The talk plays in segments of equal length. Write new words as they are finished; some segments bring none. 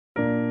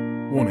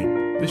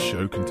Warning, this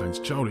show contains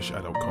childish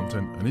adult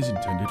content and is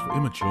intended for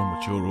immature,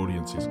 mature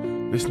audiences.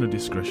 Listener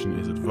discretion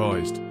is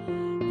advised.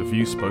 The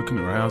views spoken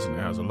are ours and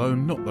ours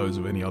alone, not those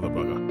of any other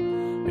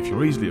bugger. If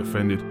you're easily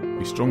offended,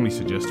 we strongly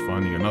suggest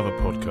finding another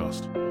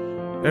podcast.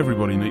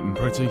 Everybody neat and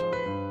pretty,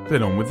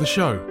 then on with the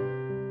show.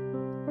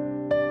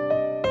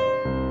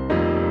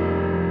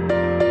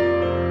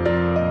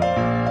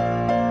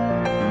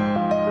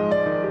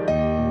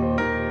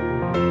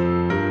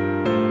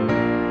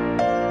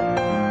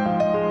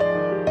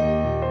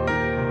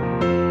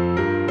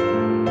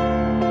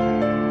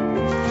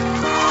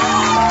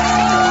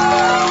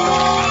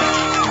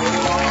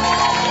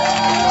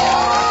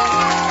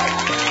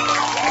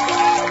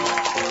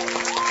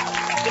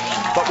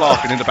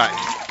 In the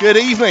back. Good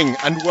evening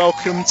and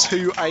welcome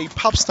to a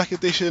pub snack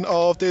edition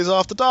of Deers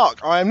After Dark.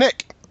 I am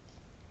Nick.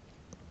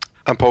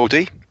 I'm Paul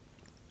D.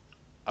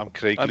 I'm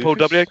Craig. I'm Paul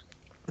W.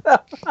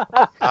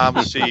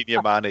 I'm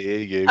senior man here,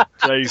 you.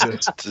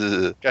 Jesus.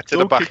 Get to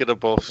the back of the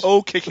bus.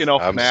 All kicking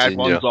off I'm now,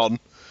 senior. everyone's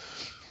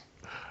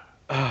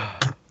on.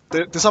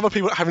 There's other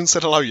people that haven't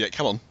said hello yet,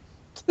 come on.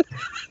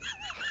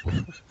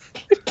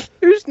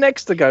 Who's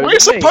next to go? We're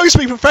supposed to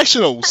be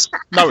professionals.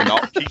 No, we're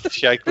not. Keith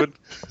Shagman.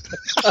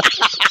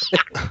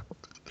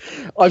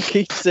 I'm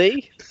Keith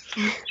C.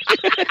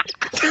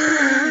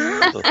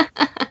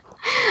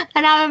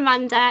 And I'm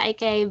Amanda,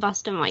 aka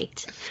Boston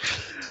White.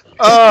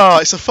 Oh,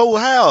 it's a full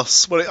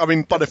house. Well, I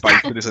mean,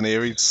 Boniface isn't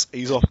here.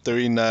 He's off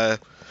doing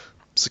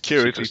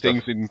security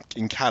Secret things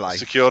in Calais.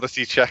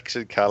 Security checks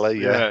in Calais,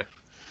 yeah.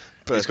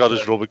 But, He's got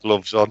his rubber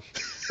gloves on.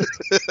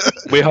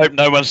 We hope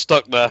no one's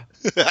stuck there.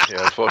 Yeah,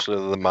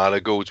 unfortunately, the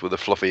marigolds with the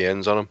fluffy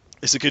ends on them.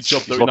 it's a good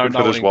job that He's we know looking no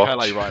for one his in watch.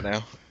 Calais right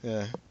now.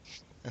 Yeah,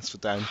 that's for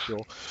damn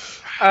sure.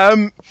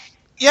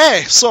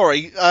 Yeah,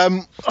 sorry.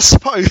 I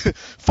suppose,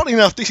 funny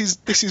enough,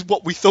 this is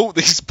what we thought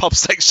these pub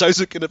sex shows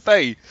were going to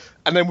be,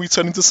 and then we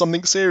turn into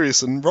something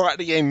serious, and right at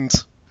the end,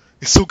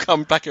 it's all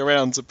come back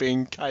around to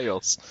being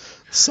chaos.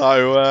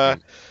 So,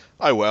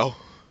 oh well.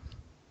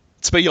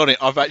 To be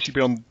honest, I've actually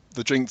been on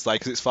the drink today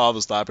because it's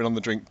Father's Day. I've been on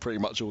the drink pretty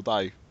much all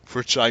day for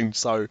a change,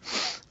 so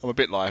I'm a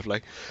bit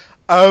lively.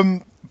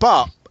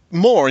 But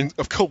more,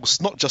 of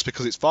course, not just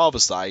because it's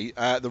Father's Day.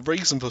 The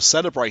reason for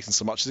celebrating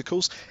so much is, of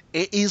course,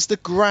 it is the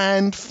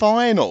grand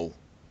final.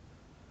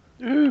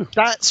 Ooh.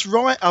 That's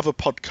right, other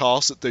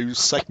podcasts that do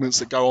segments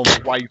that go on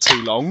for way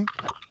too long.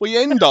 We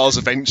end ours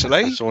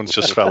eventually. Someone's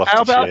just fell off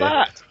How the about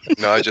chair. that?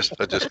 No, I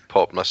just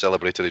popped my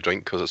celebratory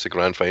drink because it's the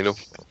grand final.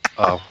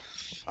 Oh.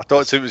 I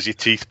thought it was your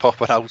teeth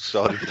popping out,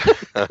 sorry.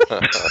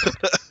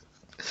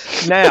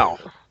 Now,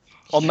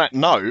 on that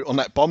note, on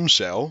that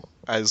bombshell,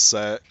 as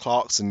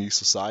Clarkson used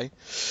to say,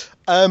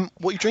 what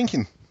are you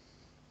drinking?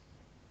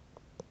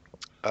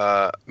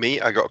 Me,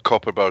 I got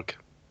Copperberg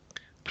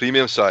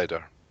premium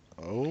cider.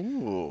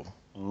 Oh.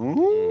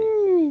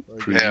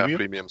 Yeah,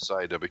 premium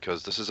cider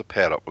because this is a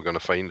pair up. We're going to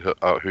find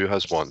out who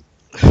has one.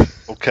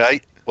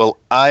 Okay, well,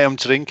 I am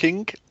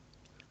drinking.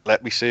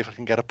 Let me see if I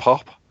can get a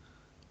pop.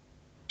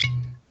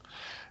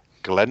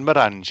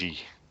 Glenmorangie.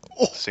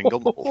 Single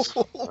malt.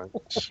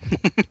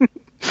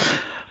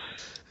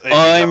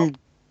 I'm.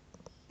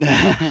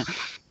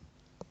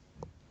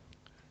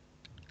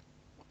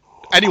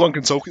 Anyone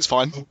can talk, it's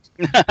fine.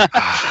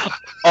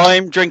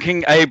 I'm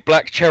drinking a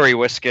black cherry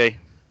whiskey.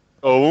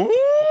 Oh.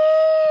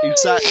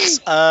 Is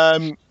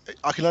that,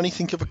 I can only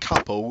think of a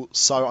couple,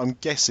 so I'm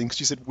guessing, because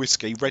you said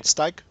whiskey, Red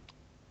Stag?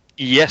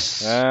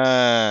 Yes.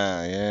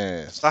 Ah,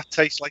 yes. Does that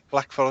taste like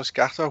Black Forest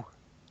Gatto?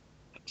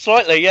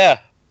 Slightly, yeah.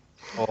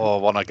 Oh,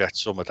 I want to get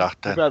some of that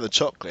What then. about the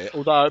chocolate?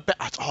 Although,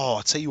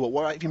 I tell you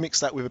what if you mix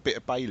that with a bit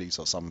of Baileys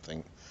or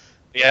something?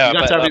 Yeah. You'd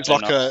have to have it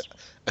that'd like be nice.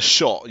 a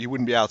shot. You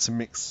wouldn't be able to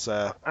mix...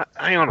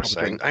 Hang on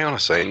a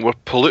second. We're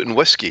polluting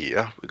whiskey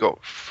here. We've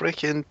got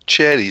freaking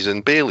cherries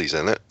and Baileys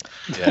in it.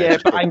 Yeah,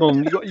 but hang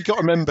on. You got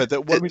to remember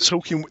that when we're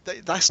talking...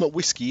 That's not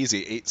whiskey, is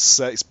it?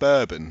 It's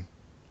bourbon.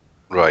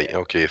 Right,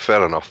 okay,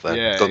 fair enough then.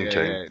 Yeah, Doesn't yeah,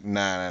 count.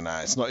 yeah. No.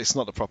 It's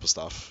not the proper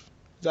stuff.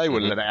 They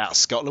wouldn't let it out of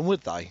Scotland,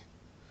 would they?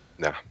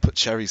 Nah. Put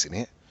cherries in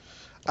it.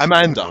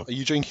 Amanda, are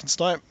you drinking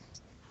tonight?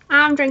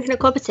 I'm drinking a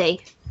cup of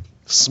tea.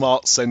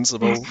 Smart,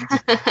 sensible,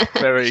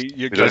 very.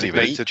 You're We don't good. even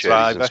Mate, eat it's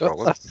cherries in driver.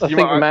 Scotland. I You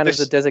think might- Amanda's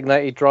this- the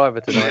designated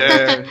driver tonight.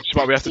 Yeah, she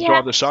might have to Yeah.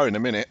 drive the show in a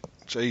minute.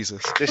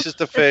 Jesus. This is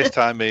the first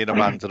time me and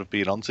Amanda have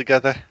been on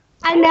together.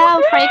 I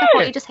know, Craig, I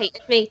thought you just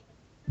hated me.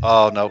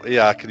 Oh, no.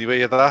 Yeah, can you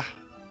hear that?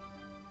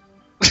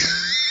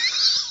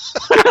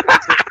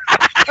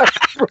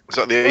 Is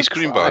that the ice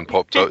cream van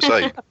popped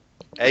outside?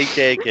 Hey,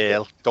 gay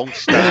girl, don't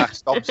start.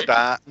 Stop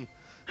starting.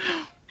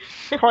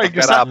 Craig,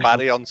 Get our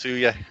Barry onto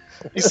you.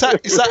 is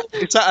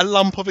that a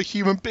lump of a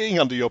human being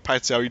under your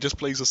patio? Are you just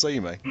pleased to see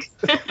me?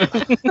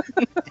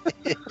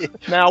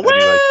 Now, where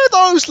Anyway. are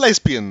those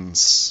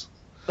lesbians?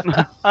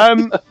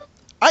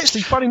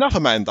 Actually, funny enough,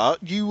 Amanda,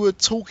 you were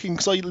talking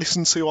because I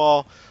listened to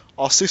our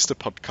sister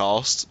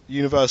podcast,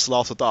 Universal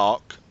After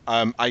Dark,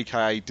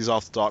 aka Dis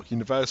After Dark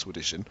Universal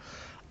Edition,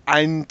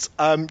 and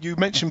you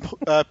mentioned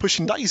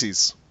Pushing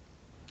Daisies.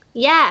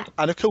 Yeah.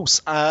 And of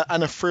course,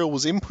 Anna Frill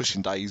was in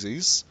Pushing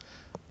Daisies,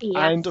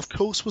 Yeah. and of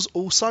course was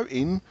also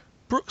in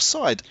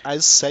Brookside,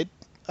 as said,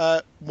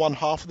 one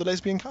half of the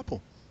lesbian couple.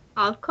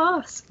 Of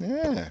course.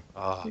 Yeah.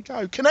 Oh, There you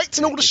go.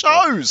 Connecting all the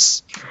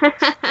shows.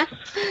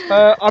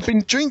 I've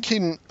been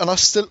drinking, and I've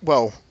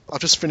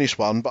just finished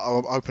one, but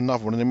I'll open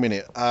another one in a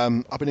minute.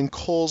 I've been in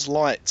Coors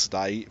Light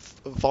today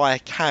via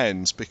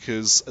cans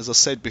because, as I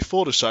said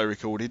before the show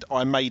recorded,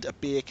 I made a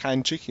beer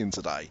can chicken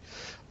today,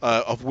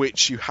 of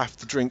which you have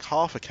to drink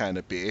half a can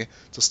of beer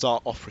to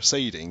start off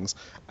proceedings,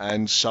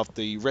 and shove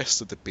the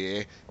rest of the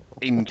beer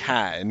in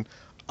can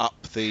up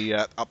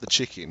the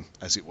chicken,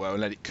 as it were,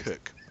 and let it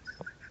cook.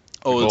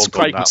 We've Or as all done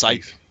Craig would that, say,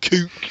 mate.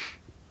 cook.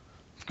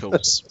 Of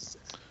course.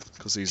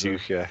 Because he's a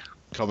Tooth, yeah.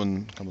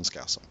 common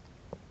scouser.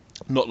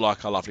 Not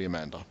like our lovely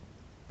Amanda.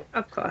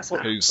 Of course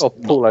not. Who's Or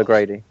Paul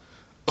O'Grady.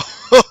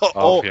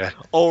 Oh, yeah.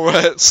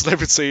 or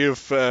celebrity of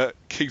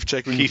Keith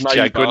Chegwin's Keith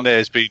neighbour. Chegwin there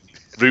has been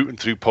rooting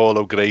through Paul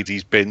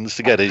O'Grady's bins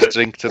to get his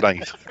drink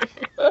tonight.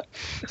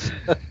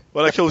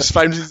 Well, of course,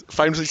 he's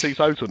famously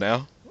teetotal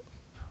now.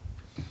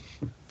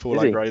 Paul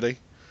Is he? O'Grady.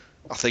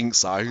 I think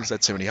so. He's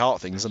had too many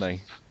heart things, hasn't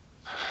he?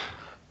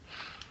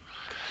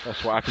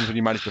 That's what happens when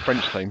you manage the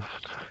French team.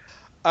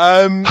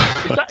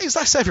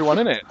 That's everyone,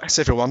 isn't it? That's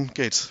everyone.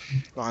 Good.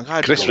 Right, I'm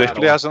glad Chris you got that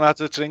Ripley on. hasn't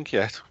had a drink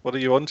yet. What are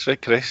you on,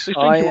 Chris?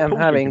 I am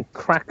having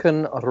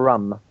Kraken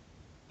rum.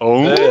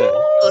 Oh,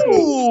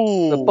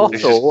 Ooh. The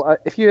bottle,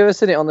 if you've ever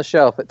seen it on the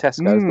shelf at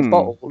Tesco's, the Mm.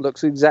 bottle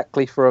looks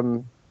exactly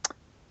from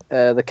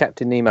the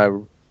Captain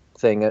Nemo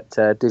thing at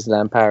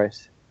Disneyland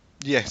Paris.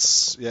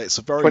 Yes. Yeah, it's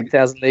a very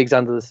 20,000 Leagues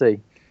Under the Sea.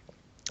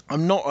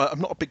 I'm not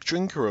a big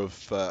drinker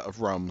of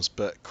rums,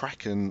 but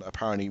Kraken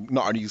apparently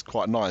not only is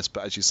quite nice,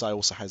 but as you say,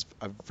 also has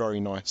a very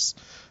nice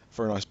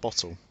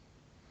bottle.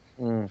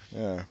 Mm.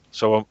 Yeah.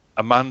 so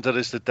Amanda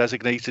is the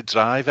designated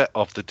driver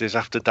of the Diz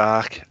After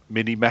Dark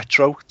mini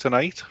metro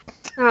tonight.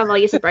 Oh, well,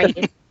 you're surprised.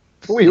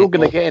 We're all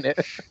going to get in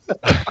it.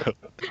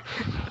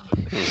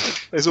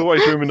 There's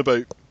always room in the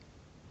boot.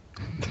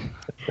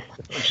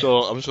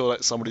 I'm sure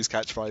that's somebody's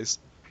catchphrase.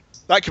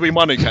 That could be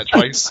my new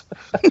catchphrase.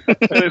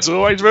 There's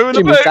always room in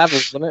the Jimmy boot. Savile,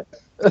 wasn't it?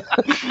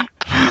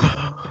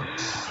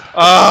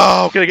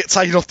 Oh, I'm going to get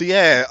taken off the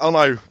air. Oh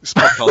no, this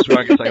podcast we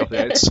won't get taken off the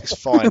air.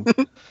 It's fine.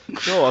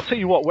 Oh, I'll tell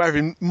you what, we're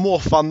having more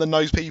fun than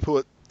those people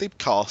at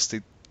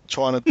Dibcast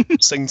trying to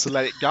sing to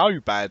Let It Go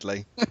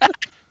badly.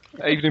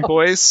 Evening,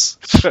 boys.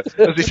 As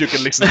if you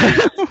can listen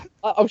to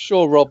I'm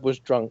sure Rob was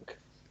drunk.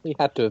 He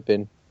had to have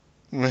been.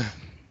 it.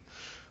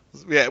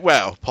 Yeah,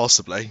 well,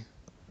 possibly.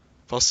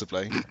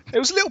 It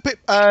was a little bit.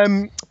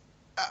 I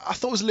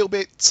thought it was a little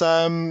bit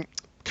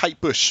Kate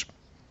Bush.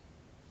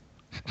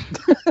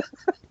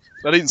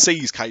 I didn't see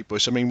his Kate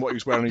Bush. I mean, what he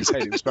was wearing on his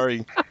head, it was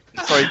very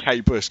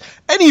Kate Bush.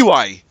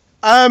 Anyway,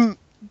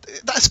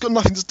 that's got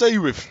nothing to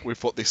do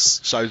with what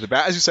this show's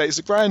about. As you say, it's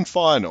a grand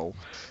final.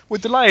 We're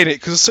delaying it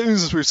because as soon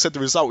as we've said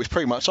the result, it's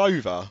pretty much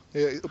over.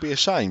 It'll be a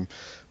shame.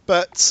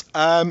 But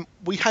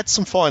we had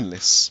some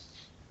finalists,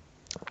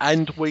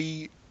 and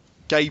we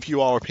gave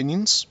you our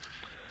opinions,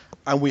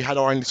 and we had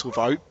our own little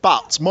vote.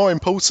 But more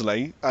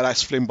importantly, and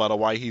that's Flynn, by the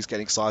way, he's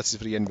getting excited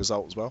for the end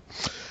result as well.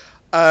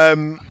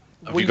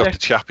 Have you got the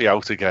chappy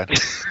out again?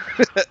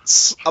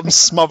 I'm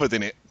smothered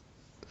in it.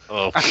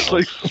 Oh,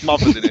 Absolutely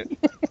smothered in it.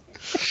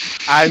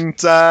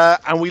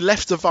 And we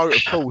left a vote,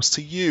 of course,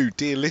 to you,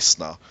 dear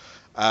listener,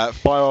 via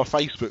our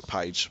Facebook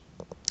page.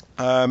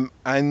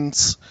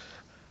 And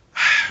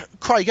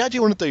Craig, how do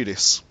you want to do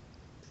this?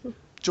 Do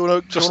you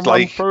want to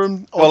run through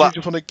them, or do you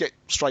just want to get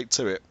straight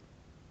to it?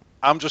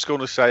 I'm just going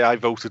to say I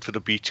voted for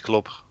the Beach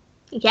Club.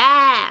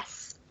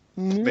 Yes.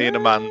 Me and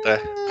Amanda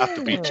at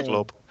the Beach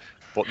Club,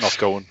 but not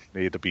going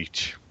near the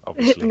beach,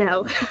 obviously.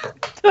 No.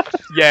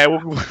 Yeah,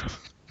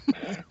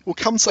 we'll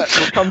come to that.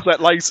 We'll come to that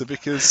later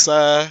because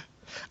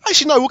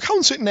actually no, we'll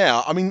come to it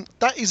now. I mean,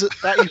 that is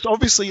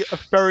obviously a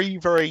very,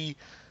 very.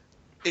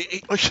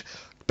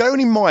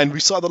 Bearing in mind, we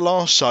started the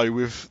last show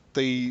with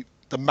the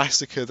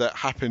massacre that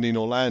happened in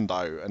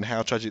Orlando and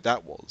how tragic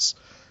that was.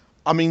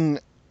 I mean,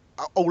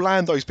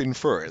 Orlando's been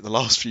through it the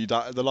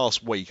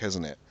last week,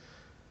 hasn't it?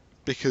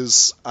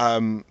 Because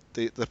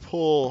the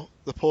poor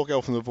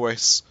girl from The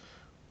Voice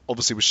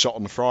obviously was shot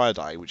on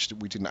Friday, which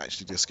we didn't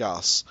actually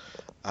discuss,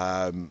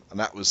 and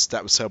that was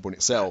terrible in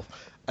itself.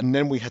 And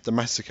then we had the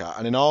massacre,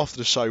 and then after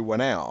the show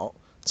went out,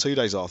 2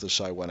 days after the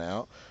show went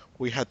out,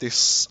 we had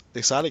this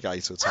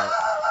alligator attack,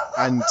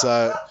 and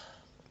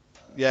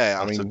yeah,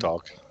 I That's mean, a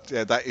dog.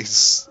 yeah, that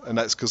is, and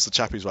that's because the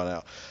chappies ran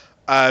out.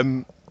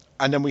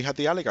 And then we had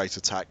the alligator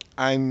attack,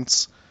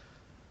 and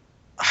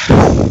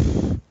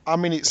I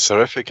mean, It's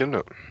horrific, isn't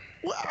it?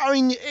 well, I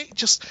mean, it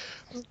just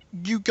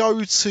you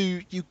go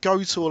to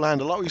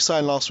Orlando, like we were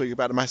saying last week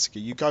about the massacre.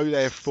 You go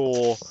there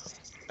for,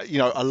 you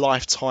know, a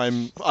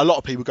lifetime. A lot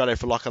of people go there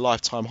for like a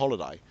lifetime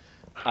holiday.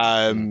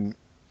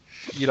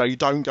 You know, you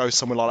don't go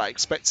somewhere like that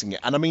expecting it.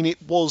 And I mean,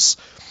 it was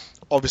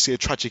obviously a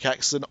tragic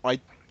accident. I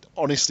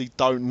honestly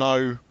don't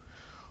know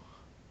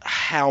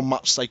how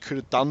much they could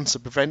have done to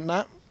prevent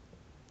that.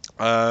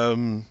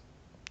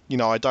 You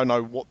know, I don't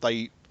know what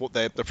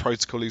their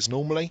protocol is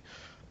normally.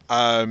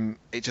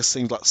 It just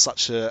seems like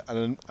such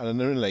an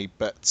anomaly,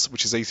 but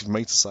which is easy for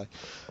me to say.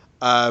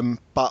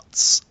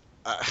 But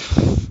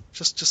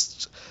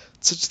just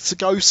to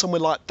go somewhere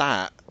like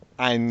that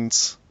and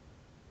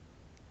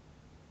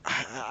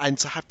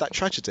to have that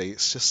tragedy,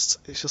 it's just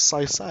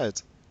so sad.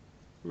 It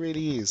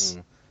really is.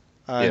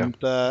 And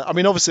I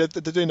mean, obviously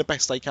they're doing the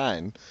best they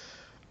can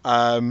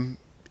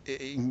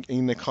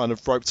in the kind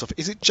of roped off.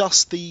 Is it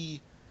just the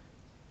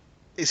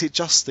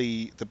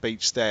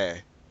beach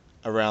there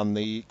around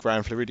the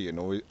Grand Floridian,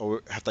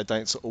 or have they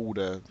done it to all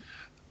the?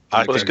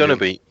 Well, it's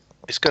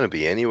going to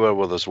be anywhere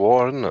where there's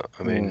war, isn't it?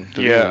 I mean,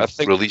 I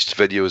think released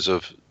videos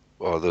of,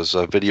 there's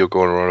a video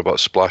going around about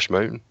Splash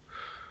Mountain.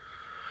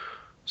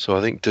 So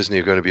I think Disney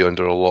are going to be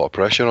under a lot of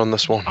pressure on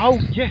this one. Oh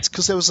yes,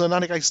 because there was an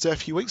alligator there a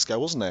few weeks ago,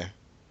 wasn't there?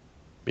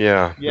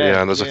 Yeah,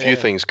 and there's a few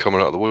things coming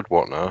out of the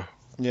woodwork now.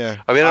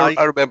 Yeah. I mean,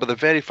 I remember the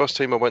very first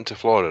time I went to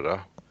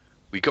Florida,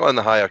 we got in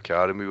the hire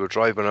car and we were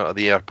driving out of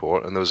the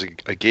airport and there was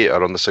a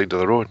gator on the side of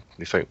the road.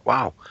 You think,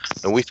 wow.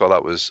 And we thought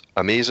that was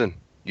amazing,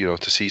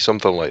 to see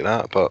something like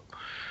that. But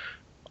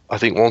I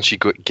think once you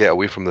get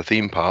away from the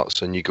theme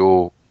parks and you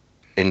go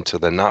into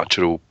the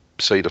natural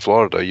side of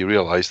Florida, you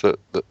realise that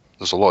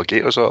there's a lot of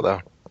gators out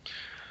there.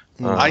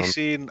 I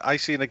seen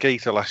a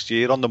gator last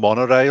year on the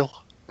monorail.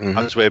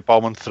 As we're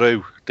bombing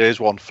through, there's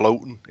one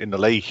floating in the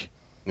lake,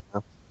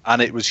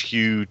 and it was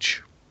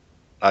huge.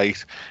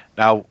 Right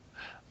now,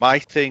 my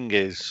thing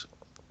is,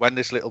 when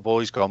this little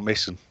boy's gone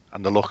missing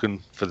and they're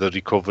looking for the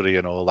recovery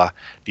and all that,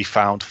 they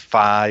found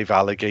 5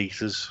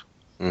 alligators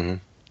in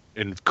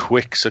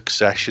quick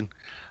succession.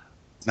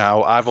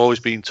 Now, I've always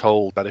been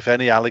told that if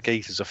any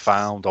alligators are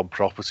found on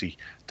property,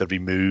 they're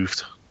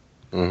removed.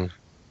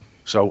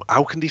 So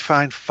how can they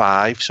find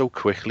 5 so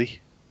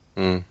quickly?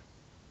 Yeah,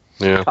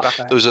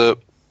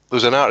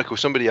 there's an article.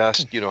 Somebody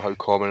asked, how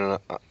common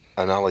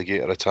an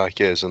alligator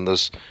attack is, and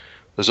there's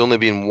only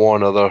been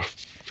one other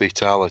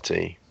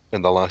fatality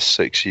in the last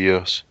 6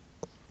 years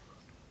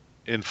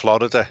in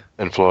Florida.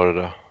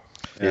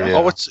 Yeah.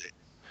 Oh,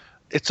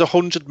 it's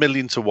 100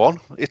 million to 1.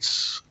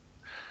 It's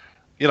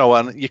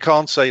and you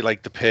can't say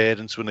like the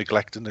parents were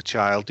neglecting the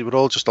child. They were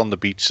all just on the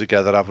beach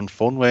together having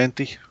fun, weren't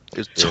they?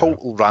 It's a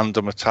total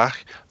random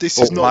attack. This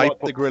is not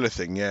like the gorilla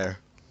thing, yeah.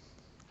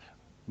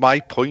 My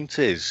point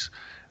is,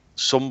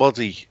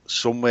 somebody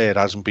somewhere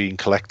hasn't been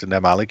collecting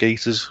them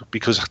alligators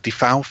because they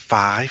found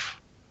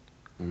 5.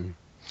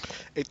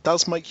 It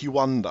does make you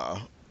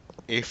wonder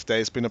if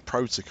there's been a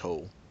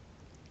protocol.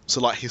 So,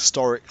 like,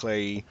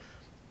 historically,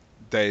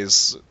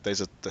 there's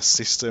a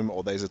system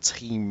or there's a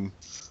team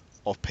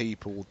of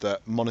people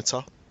that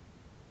monitor,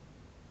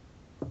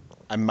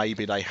 and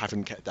maybe they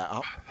haven't kept that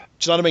up.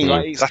 Do you know what I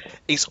mean? Like,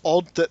 it's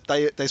odd that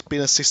there's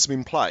been a system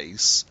in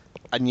place,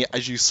 and yet,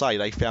 as you say,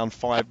 they found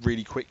 5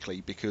 really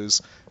quickly,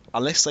 because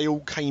unless they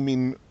all came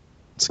in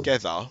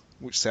together,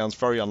 which sounds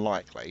very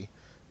unlikely,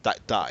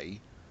 that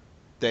day,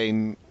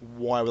 then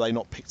why were they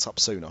not picked up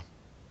sooner?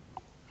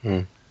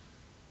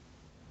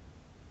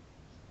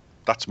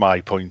 That's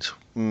my point.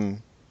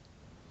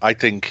 I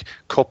think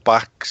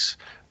cutbacks,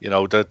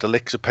 the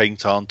licks of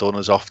paint aren't done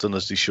as often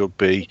as they should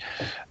be.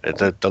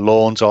 The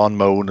lawns aren't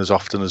mown as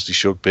often as they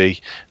should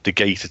be. The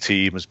gator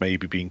team has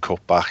maybe been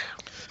cut back.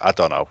 I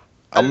don't know.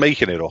 I'm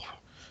making it up.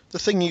 The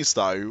thing is,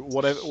 though,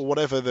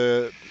 whatever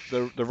the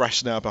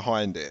rationale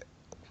behind it,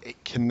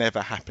 it can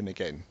never happen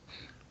again.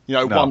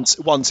 No.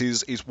 Once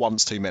is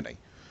once too many.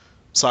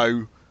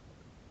 So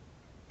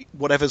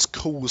whatever's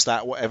caused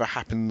that, whatever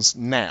happens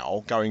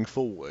now going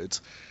forward,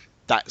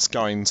 that's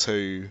going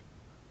to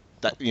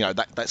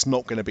that's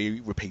not going to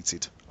be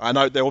repeated. I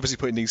know they're obviously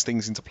putting these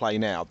things into play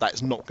now.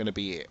 That's not going to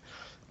be it.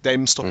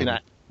 Them stopping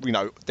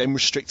them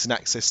restricting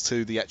access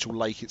to the actual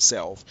lake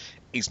itself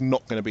is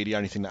not going to be the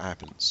only thing that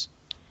happens,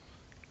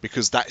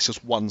 because that's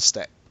just one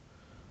step.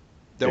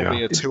 There'll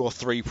be a 2 or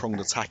 3 pronged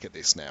attack at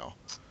this now.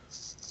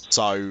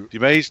 So you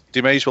may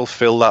as well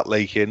fill that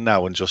lake in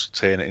now and just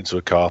turn it into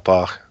a car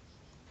park.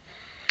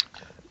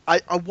 I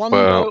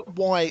wonder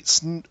why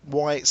it's an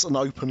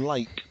open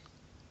lake.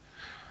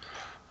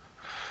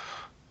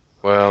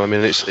 Well, I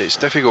mean, it's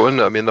difficult, isn't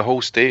it? I mean, the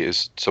whole state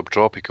is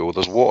subtropical.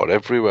 There's water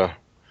everywhere.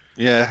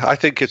 Yeah, I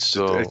think it's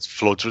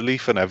flood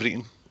relief and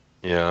everything.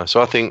 Yeah,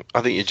 so I think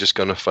you're just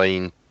going to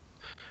find,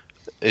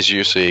 as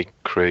you say,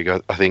 Craig, I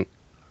think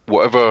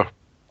whatever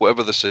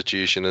the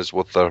situation is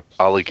with their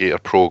alligator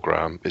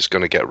program is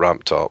going to get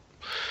ramped up,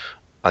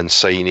 and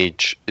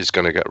signage is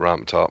going to get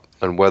ramped up,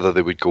 and whether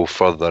they would go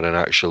further and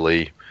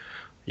actually,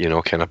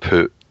 kind of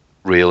put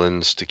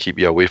railings to keep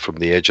you away from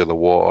the edge of the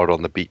water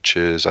on the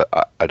beaches,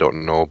 I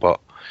don't know, but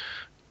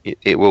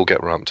it will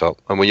get ramped up.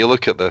 And when you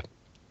look at the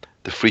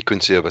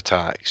frequency of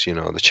attacks,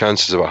 the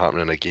chances of it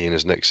happening again,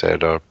 as Nick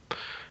said, are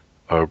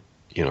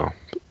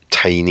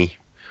tiny.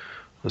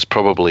 There's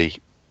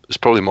probably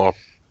more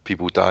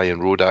people die in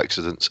road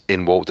accidents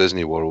in Walt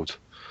Disney World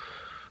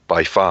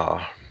by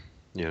far,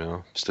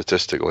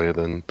 statistically,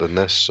 than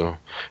this. So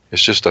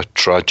it's just a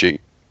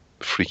tragic,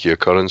 freaky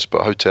occurrence.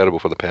 But how terrible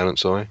for the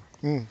parents, though.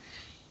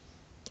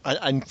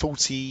 And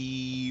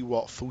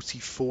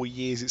 44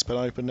 years it's been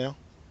open now?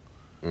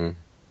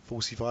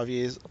 45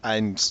 years,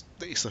 and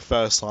it's the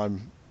first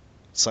time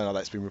something like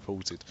that's been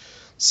reported.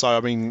 So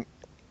I mean,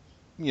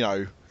 you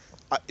know,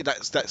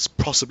 that's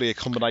possibly a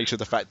combination of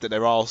the fact that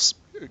there are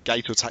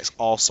gator attacks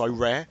are so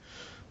rare,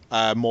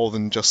 more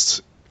than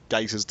just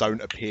gators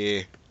don't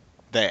appear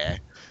there.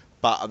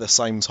 But at the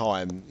same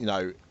time, you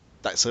know,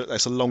 that's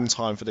a long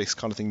time for this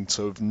kind of thing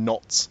to have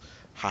not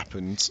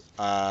happened.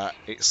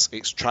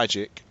 It's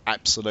tragic,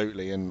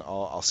 absolutely, and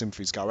our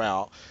sympathies go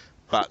out.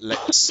 But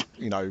let's,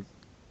 you know,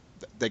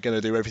 they're going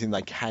to do everything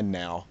they can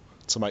now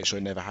to make sure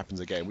it never happens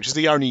again, which is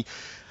the only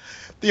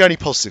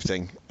positive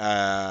thing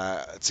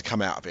to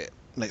come out of it.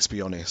 Let's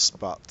be honest.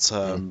 But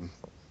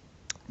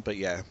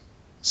yeah.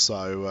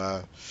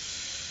 So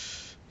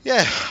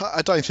yeah,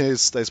 I don't think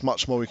there's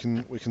much more we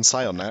can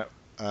say on that.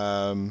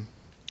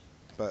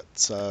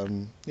 But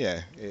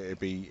yeah, it'd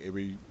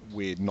be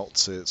weird not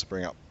to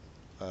bring up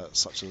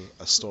such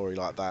a story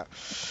like that,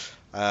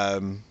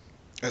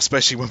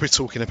 especially when we're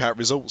talking about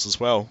results as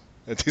well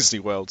at Disney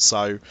World.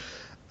 So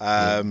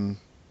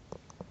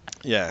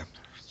yeah.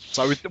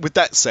 So with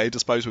that said, I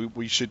suppose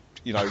we should,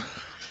 you know,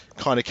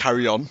 kind of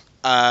carry on.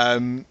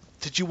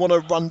 Did you want to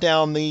run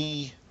down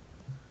the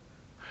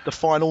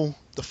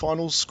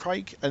finals,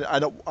 Craig? And are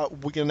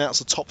we going to announce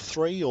the top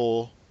 3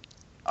 or?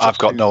 I've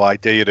got no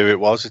idea who it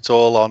was. It's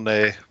all on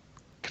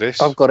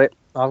Chris. I've got it.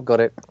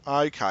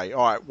 Okay,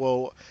 all right.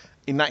 Well,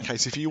 in that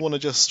case, if you want to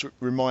just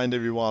remind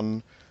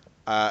everyone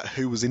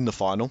who was in the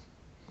final,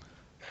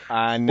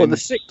 and then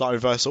start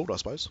reverse order, I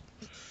suppose.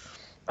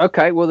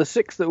 Okay, well, the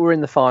 6 that were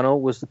in the final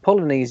was the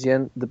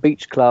Polynesian, the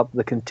Beach Club,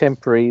 the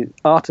Contemporary,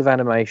 Art of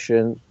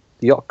Animation,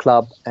 the Yacht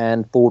Club,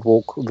 and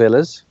Boardwalk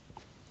Villas.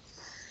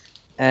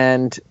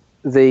 And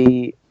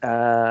the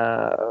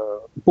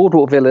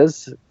Boardwalk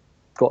Villas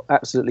got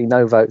absolutely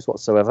no votes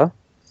whatsoever.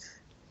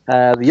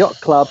 The Yacht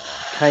Club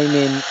came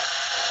in...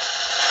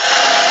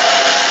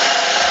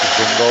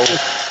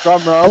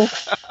 Drum roll.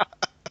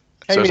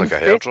 Sounds like a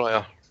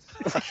hairdryer.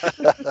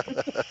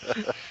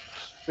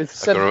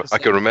 With I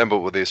can remember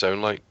what they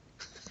sound like.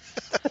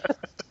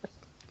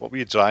 What were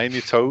you drying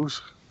your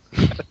toes?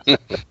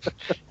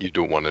 You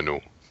don't want to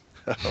know.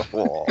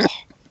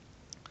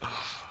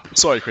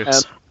 Sorry,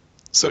 Chris.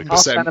 7%.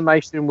 Art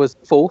Animation was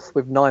 4th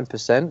with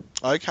 9%.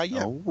 Okay,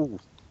 yeah. Oh.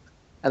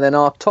 And then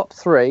our top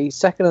 3,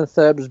 second and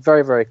third was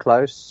very, very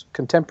close.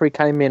 Contemporary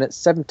came in at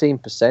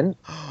 17%.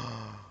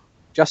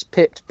 Just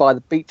pipped by the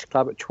Beach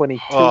Club at 22%.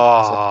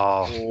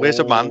 Oh, where's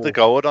Amanda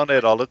going on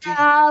Airology?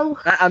 No.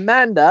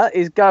 Amanda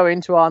is going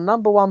to our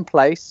number 1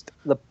 place,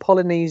 the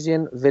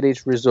Polynesian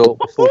Village Resort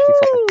with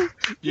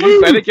 45.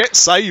 You better get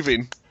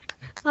saving.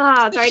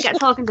 Oh, do I get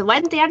talking to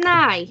Wendy, hadn't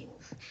I?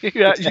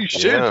 Yeah, you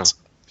should. Yeah.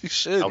 You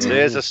should. Oh,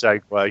 there's a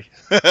segue.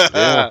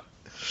 Yeah.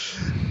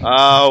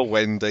 Oh,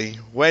 Wendy.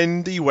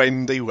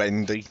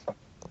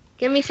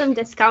 Give me some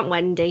discount,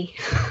 Wendy.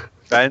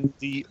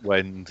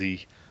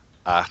 Wendy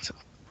at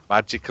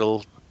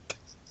Magical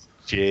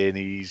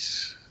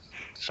Journeys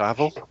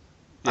Travel. Yep.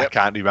 I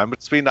can't remember.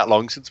 It's been that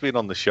long since been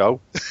on the show.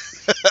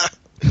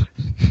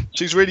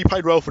 She's really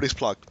paid well for this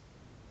plug.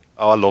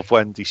 Oh, I love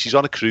Wendy. She's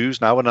on a cruise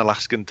now, an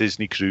Alaskan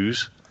Disney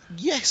cruise.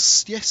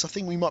 Yes. I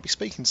think we might be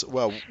speaking to...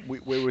 Well, we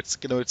were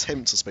going to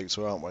attempt to speak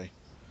to her, aren't we?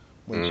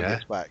 When she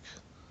gets back.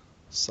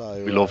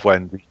 So we love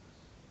Wendy.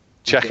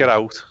 Check it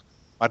out.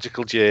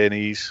 Magical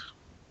Journeys.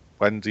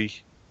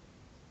 Wendy.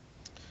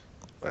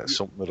 There's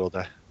something or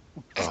other.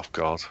 Oh,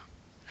 God.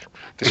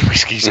 This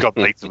whiskey's got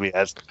late to me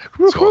head.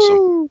 It's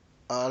awesome.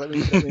 Let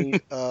me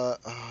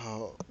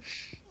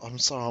I'm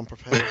so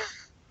unprepared.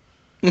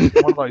 One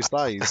of those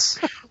days.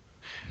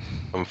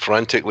 I'm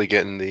frantically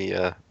getting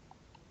the...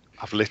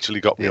 I've literally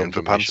got my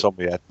underpants on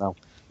my head now.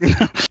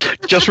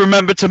 Just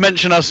remember to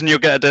mention us and you'll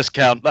get a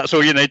discount. That's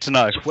all you need to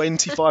know.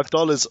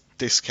 $25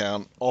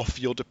 discount off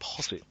your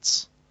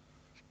deposits.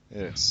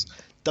 Yes.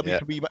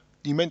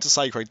 You meant to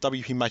say, Craig,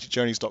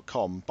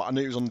 wpmagicjourneys.com, but I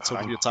knew it was on the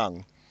top of your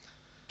tongue.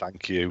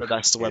 Thank you. But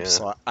that's the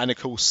website. And of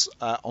course,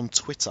 on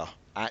Twitter,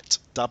 at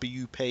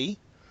WP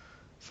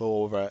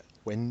for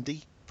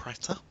Wendy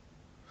Prater.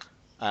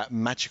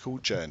 Magical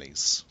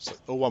Journeys. So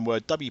all one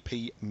word,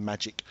 WP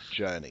Magic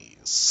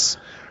Journeys.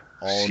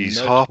 She's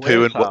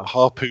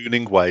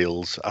harpooning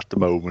whales at the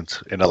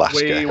moment in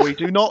Alaska. We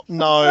do not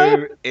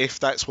know if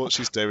that's what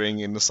she's doing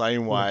in the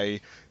same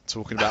way.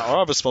 Talking about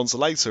our other sponsor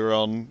later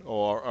on,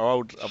 or our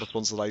old other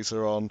sponsor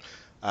later on,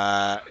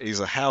 is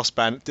a house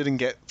band that didn't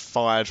get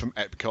fired from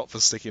Epcot for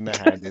sticking their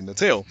hand in the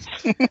till.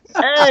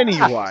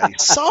 Anyway,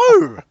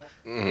 so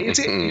is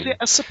it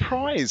a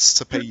surprise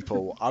to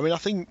people? I mean, I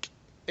think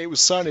it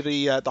was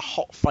certainly the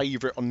hot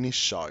favourite on this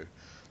show,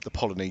 the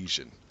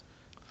Polynesian,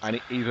 and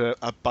it is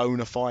a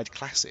bona fide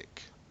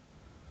classic.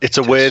 It's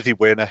a worthy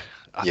winner.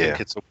 I think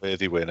it's a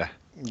worthy winner.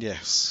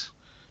 Yes.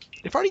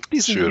 If only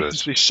Disney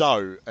used this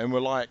show and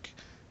were like,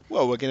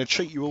 well, we're going to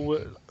treat you all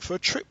for a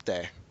trip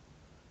there.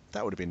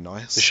 That would have been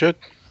nice. They should.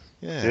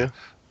 Yeah.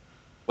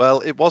 Well,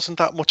 it wasn't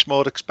that much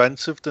more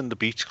expensive than the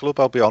Beach Club,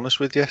 I'll be honest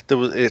with you.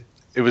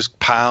 It was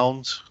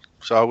pounds,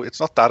 so it's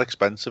not that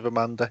expensive,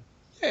 Amanda.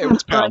 Yeah, it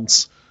was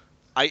pounds.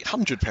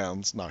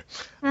 £800, no.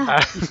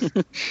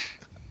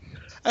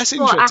 That's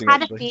Well, I interesting.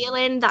 had a actually.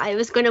 feeling that I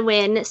was going to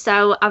win,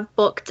 so I've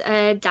booked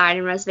a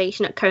dining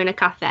reservation at Kona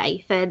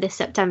Cafe for this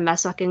September,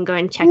 so I can go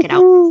and check it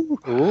out. Ooh.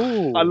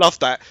 I love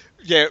that.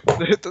 Yeah,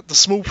 the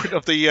small print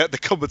of the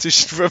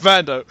competition for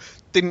Amanda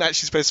didn't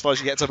actually specify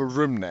she had to have a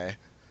room there.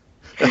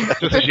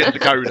 Just that she had to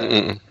go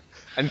there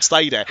and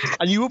stay there.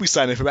 And you will be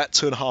staying there for about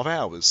 2.5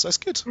 hours. So that's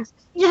good.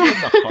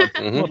 Yeah.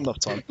 Not enough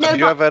time. No, Have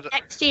you but ever-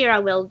 next year I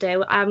will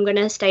do. I'm going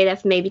to stay there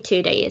for maybe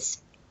 2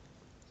 days.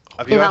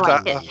 Have you I had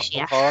like that it, at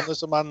yeah.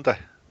 Ohana's, Amanda?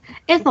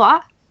 Is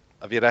what?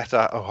 Have you had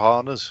that at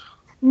Ohana's?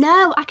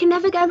 No, I can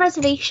never get a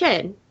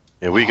reservation.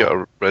 Yeah, we got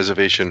a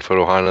reservation for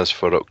Ohana's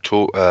for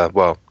October.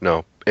 Well,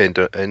 no, end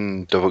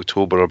of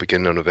October or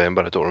beginning of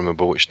November. I don't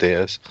remember which day it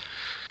is.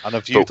 And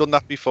have you done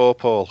that before,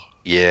 Paul?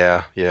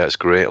 Yeah, it's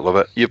great. I love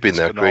it. You've been It's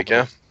there, Craig,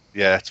 yeah? phenomenal.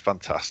 Yeah, it's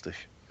fantastic.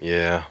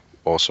 Yeah,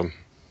 awesome.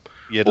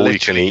 You're All you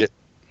can literally- eat.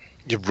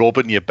 You're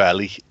rubbing your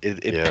belly in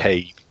Yeah.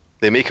 pain.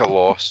 They make a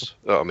loss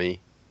out of me.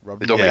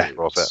 They don't Yeah. make a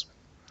profit.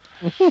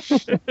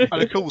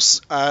 And of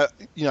course,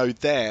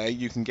 there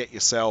you can get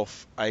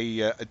yourself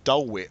a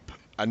Dole Whip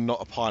and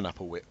not a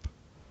pineapple whip.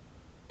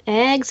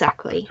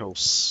 Exactly. Of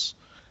course,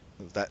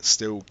 that's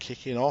still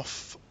kicking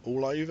off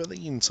all over the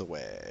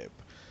interweb.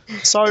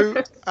 So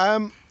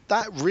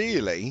that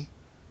really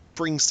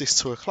brings this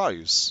to a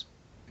close.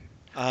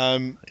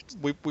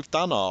 We've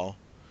done our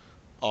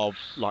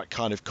like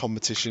kind of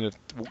competition of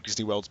Walt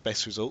Disney World's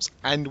best results,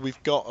 and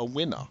we've got a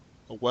winner,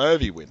 a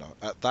worthy winner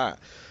at that.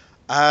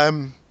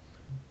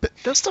 But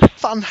does the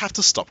fun have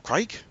to stop,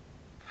 Craig?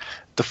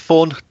 The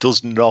fun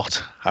does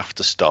not have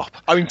to stop.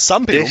 I mean,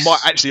 some people This- might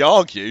actually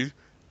argue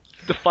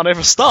the fun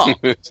ever start.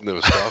 It's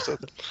never started.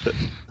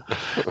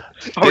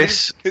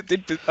 This it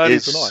did earlier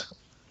is- tonight.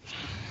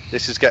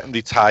 This is getting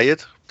me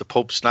tired. The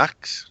pub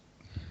snacks.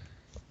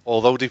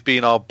 Although they've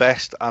been our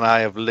best, and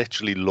I have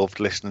literally loved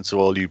listening to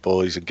all you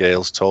boys and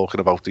girls talking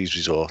about these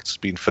resorts. It's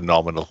been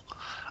phenomenal.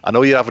 I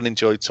know you haven't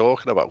enjoyed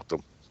talking about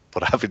them,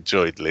 but I've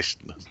enjoyed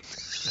listening.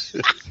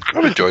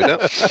 I've enjoyed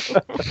it.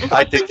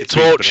 I think it's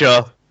been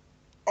Torture.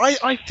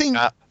 I think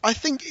Uh, I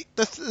think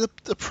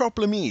the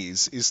problem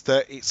is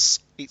that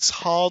it's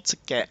hard to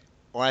get,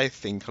 I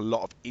think, a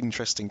lot of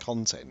interesting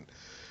content,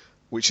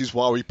 which is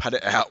why we pad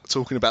it out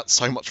talking about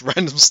so much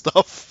random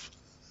stuff.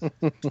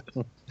 But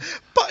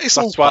it's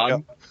all That's why,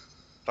 fun.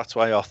 that's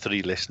why our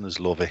 3 listeners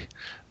love it.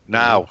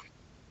 Now,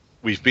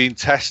 we've been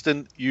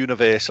testing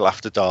Universal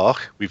After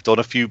Dark. We've done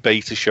a few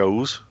beta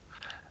shows,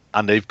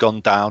 and they've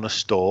gone down a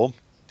storm.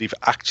 They've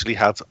actually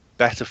had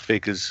better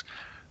figures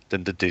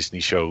than the Disney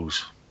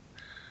shows.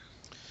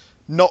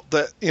 Not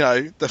that,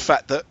 the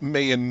fact that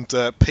me and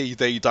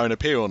PD don't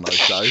appear on those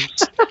shows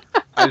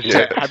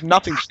have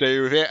nothing to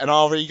do with it, and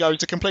our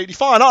egos are completely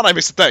fine, aren't they,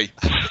 Mr. D?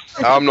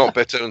 I'm not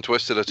bitter and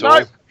twisted at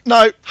all.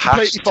 No,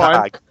 completely fine.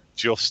 Hashtag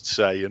just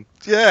saying.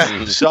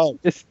 Yeah. So,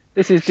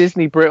 This is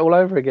Disney Brit all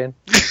over again.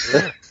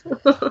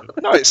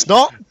 No, it's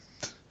not.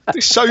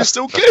 This show's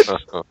still good.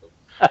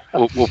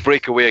 We'll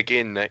break away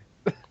again, Nick.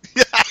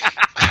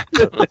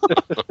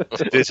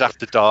 it is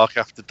After Dark,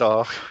 After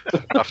Dark.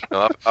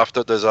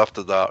 After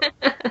that.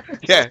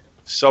 Yeah.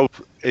 So,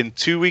 in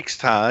 2 weeks'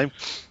 time,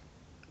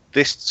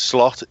 this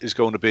slot is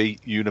going to be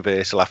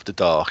Universal After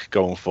Dark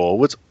going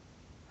forward.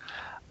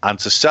 And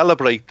to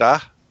celebrate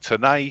that,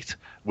 tonight,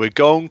 we're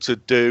going to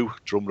do,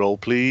 drum roll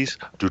please,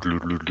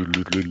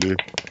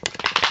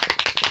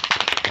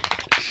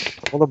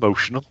 all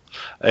emotional,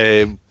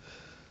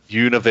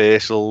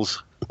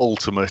 Universal's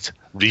Ultimate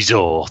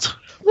Resort.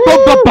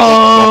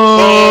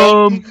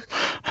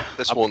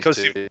 This won't Because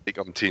take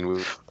umpteen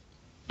weeks.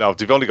 No,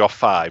 they've only got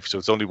 5, so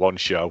it's only one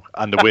show,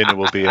 and the winner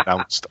will be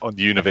announced on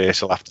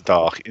Universal After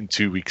Dark in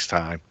 2 weeks'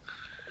 time.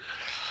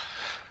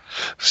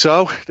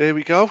 So, there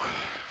we go.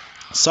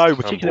 So we're I'm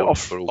kicking it bored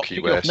off, for all Key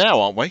kicking it off West. now,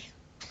 aren't we?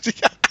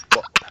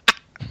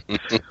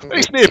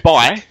 It's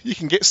nearby. You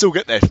can still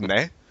get there from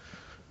there.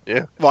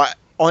 Yeah. Right.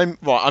 I'm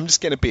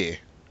just getting a beer.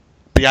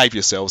 Behave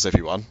yourselves,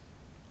 everyone.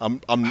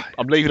 I'm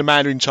leaving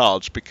Amanda in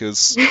charge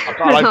because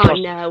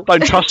I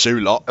don't trust you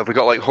lot. Have we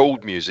got like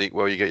hold music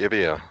while you get your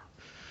beer?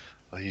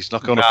 He's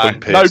not going to No,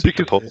 put Pierce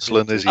because-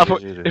 porcelain, is he? I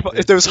thought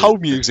if there was hold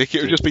music,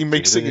 it would just be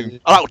me singing.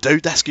 Oh,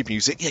 dude, that's good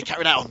music. Yeah,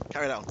 carry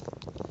it on.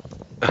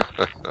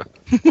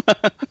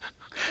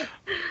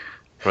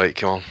 Right,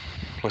 come on.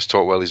 Let's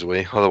talk while he's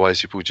away.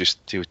 Otherwise,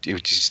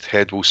 his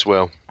head will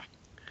swell.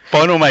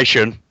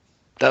 Filmation.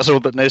 That's all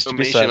that needs to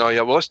be said. Oh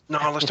yeah. Well,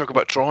 let's talk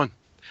about Tron.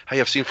 Hey,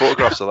 I've seen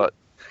photographs of that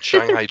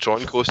Shanghai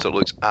Tron coaster. It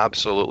looks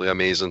absolutely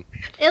amazing.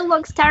 It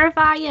looks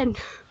terrifying.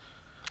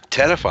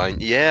 Terrifying,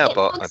 yeah, It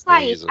but looks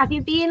like, amazing. have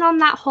you been on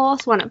that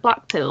horse one at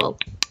Blackpool?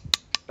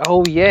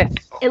 Oh, yes.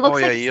 It looks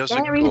yeah, like a years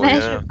scary ago,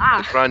 version yeah. of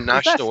that. Grand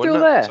National, still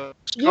isn't there? it? So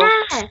it's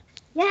called-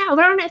 Yeah, I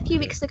went on it a few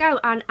weeks ago,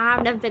 and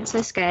I've never been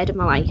so scared in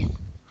my life.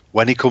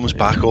 When he comes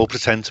back, I'll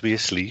pretend to be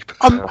asleep.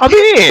 I'm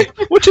here.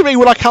 What do you mean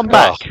when I come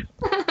back?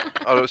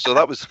 Oh, so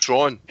that was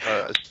Tron.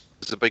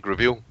 It's a big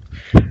reveal.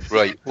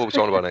 Right, what are we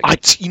talking about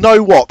next? You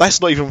know what? That's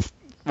not even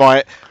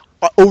right.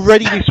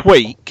 Already this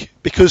week,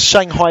 because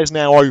Shanghai is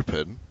now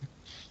open,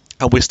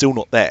 and we're still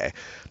not there.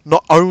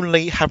 Not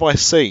only have I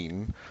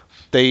seen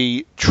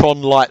the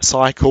Tron Light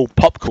Cycle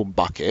popcorn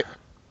bucket,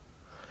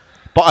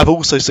 but I've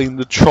also seen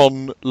the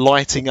Tron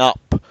lighting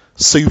up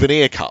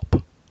souvenir cup,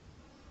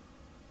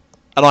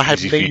 and I had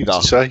Easy for you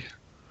neither. to say.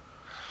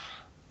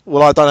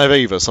 Well, I don't have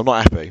either, so I'm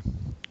not happy.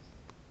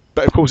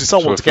 But of course, if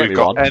someone wants So to if get me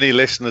we've got one, any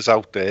listeners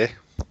out there,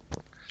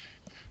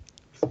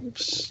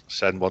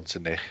 send one to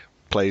Nick,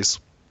 please.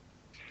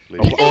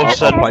 please. Or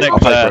send I'll pay Nick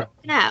for there. it.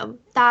 No,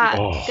 that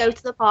go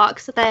to the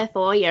parks there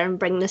for you and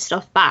bring the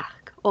stuff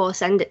back, or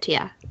send it to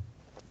you.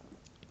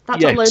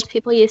 That's Yes. what loads of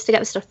people used to get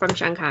the stuff from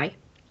Shanghai.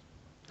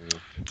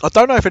 I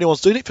don't know if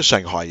anyone's doing it for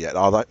Shanghai yet,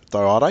 are they?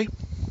 Though, are they?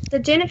 They're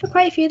doing it for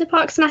quite a few of the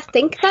parks, and I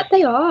think that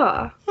they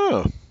are.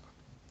 Oh.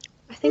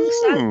 I think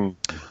so.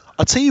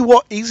 I'll tell you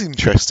what is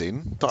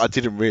interesting that I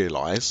didn't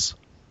realise.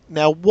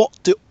 Now,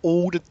 what do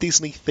all the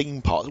Disney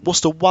theme parks... What's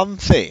the one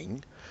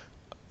thing...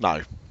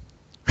 No.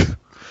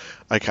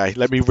 Okay,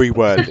 let me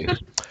reword this.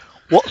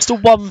 What's the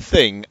one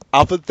thing,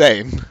 other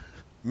than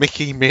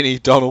Mickey, Minnie,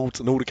 Donald,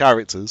 and all the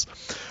characters,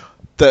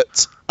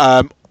 that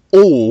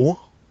all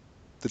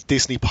the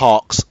Disney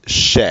parks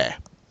share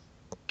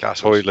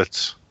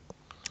Toilets.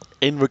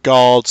 in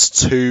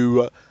regards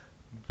to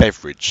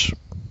beverage?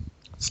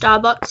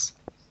 Starbucks.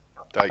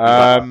 Like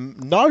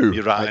No.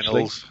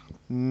 actually. urinals.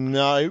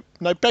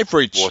 No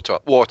beverage.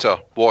 Water.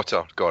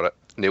 Got it.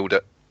 Nailed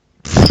it.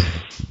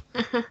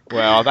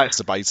 Well, that's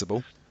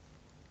debatable.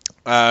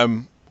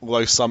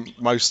 Although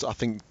most, I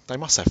think they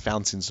must have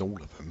fountains in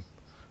all of them.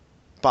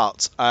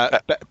 But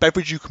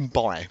beverage you can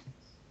buy.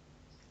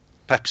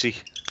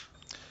 Pepsi.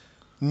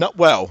 No,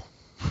 well,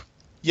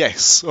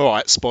 yes. All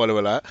right. Spoiler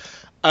alert.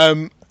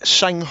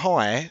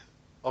 Shanghai,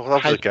 Oh,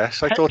 that was a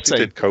guess. I thought Pepsi. you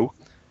did Coke.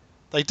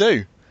 they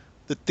do.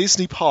 The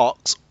Disney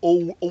parks,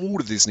 all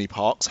the Disney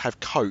parks have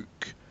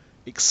Coke,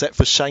 except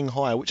for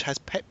Shanghai, which has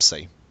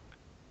Pepsi.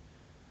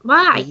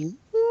 Why?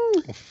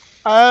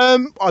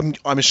 I'm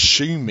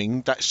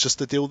assuming that's just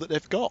the deal that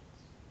they've got.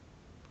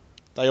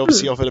 They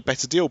obviously offered a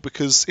better deal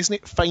because isn't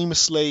it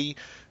famously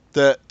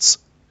that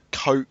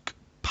Coke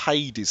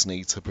pay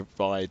Disney to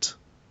provide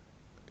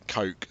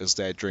Coke as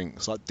their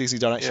drinks? Like Disney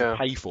don't actually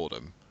pay for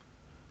them.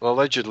 Well,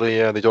 allegedly,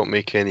 yeah, they don't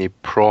make any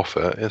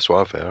profit. That's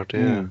what I've heard.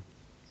 Yeah.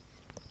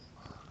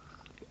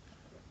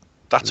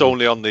 That's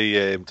only on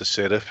the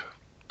syrup.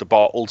 The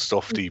bottled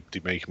stuff they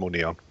make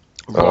money on.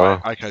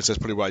 Right. Okay, so that's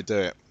probably the way to do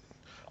it.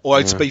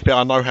 Although to be fair,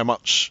 I know how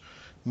much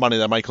money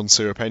they make on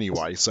syrup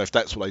anyway. So if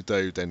that's what they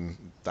do, then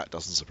that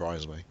doesn't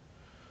surprise me.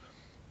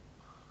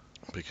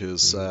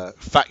 Because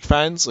fact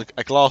fans,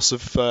 a glass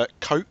of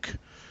Coke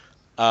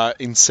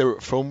in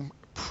syrup form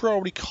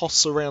probably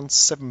costs around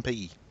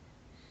 7p.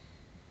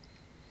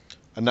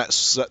 And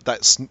that's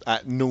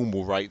at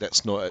normal rate.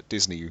 That's not at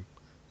Disney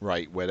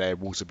rate, where their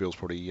water bill's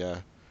probably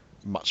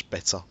much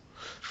better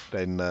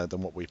than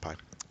what we pay.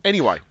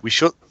 Anyway, We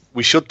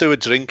should do a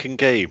drinking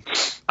game,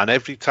 and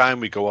every time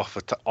we go off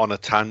on a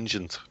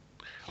tangent,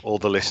 all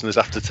the listeners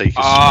have to take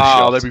a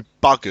shot. they'd be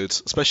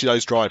buggered, especially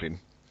those driving.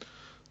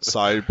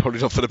 So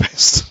probably not for the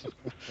best.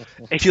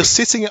 If you're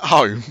sitting at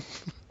home,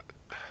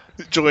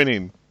 join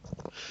in.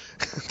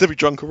 They'll be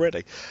drunk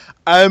already.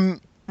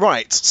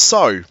 Right,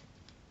 so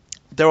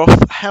there are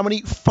how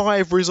many?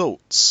 5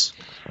 resorts.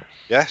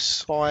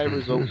 Yes. 5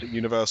 resorts at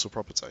Universal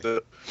Property.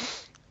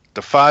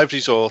 The 5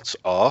 resorts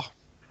are,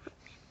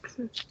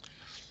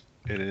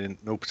 in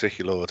no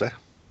particular order,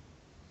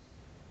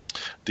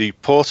 the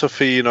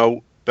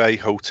Portofino Bay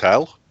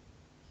Hotel,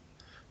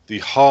 the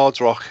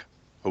Hard Rock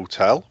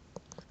Hotel,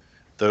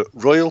 the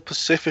Royal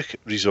Pacific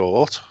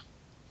Resort,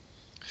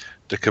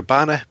 the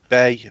Cabana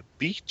Bay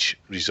Beach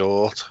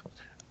Resort,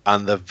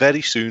 and the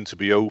very soon to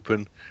be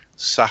open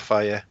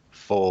Sapphire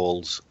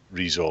Falls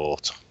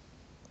Resort.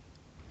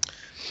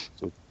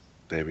 So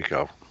there we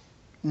go.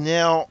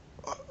 Now,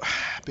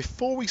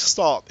 before we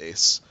start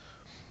this,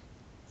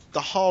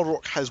 the Hard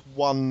Rock has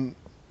one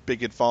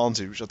big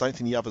advantage, which I don't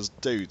think the others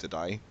do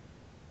today,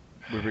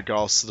 with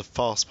regards to the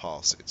fast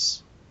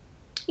passes.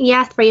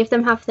 Yeah, 3 of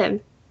them have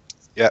them.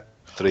 Yeah,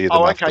 3 of them.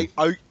 Oh, have okay. them.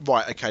 Oh,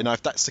 right. Okay. Now,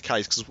 if that's the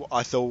case, because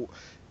I thought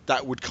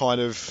that would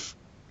kind of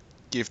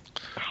give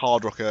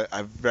Hard Rock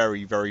a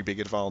very, very big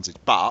advantage.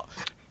 But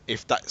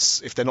if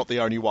they're not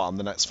the only one,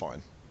 then that's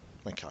fine.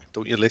 Okay.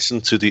 Don't you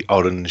listen to the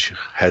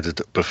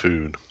orange-headed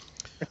buffoon?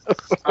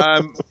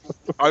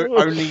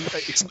 Only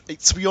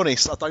to be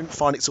honest, I don't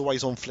find it's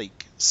always on fleek,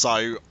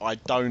 so I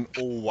don't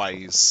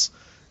always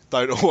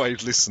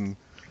listen.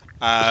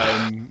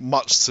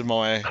 Much to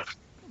my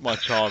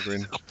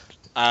chagrin.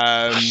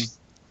 Is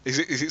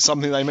it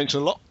something they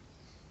mention a lot?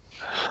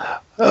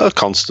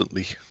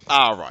 Constantly.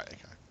 Ah, right.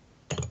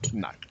 Okay.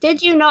 No.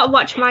 Did you not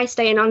watch my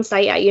staying on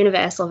site at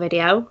Universal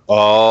video?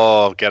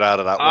 Oh, get out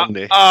of that one,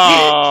 Nick.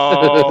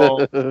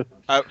 Oh.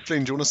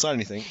 Flynn, do you want to say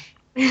anything?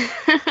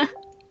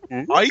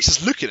 Oh, he's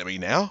just looking at me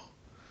now.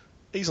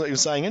 He's not even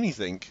saying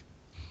anything.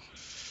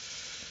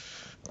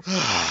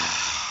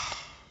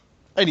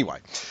 Anyway,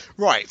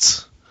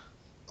 right.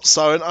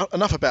 So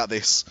enough about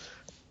this.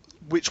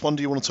 Which one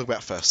do you want to talk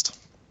about first?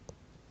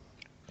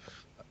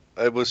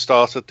 We'll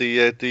start at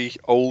the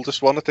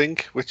oldest one, I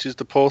think, which is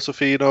the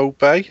Portofino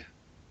Bay.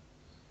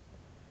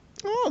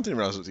 Oh, I didn't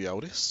realise it was the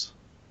oldest.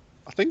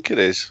 I think it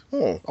is.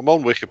 Oh. I'm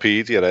on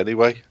Wikipedia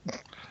anyway.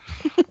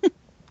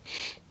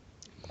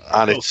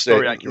 And it's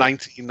very accurate.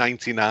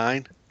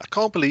 1999. I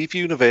can't believe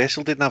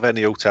Universal didn't have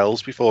any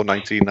hotels before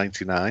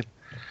 1999.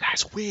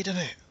 That's weird, isn't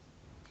it?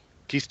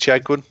 Keith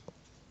Chegwin,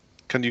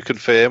 can you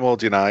confirm or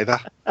deny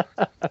that?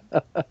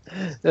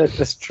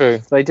 That's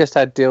true. They just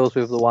had deals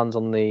with the ones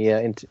on the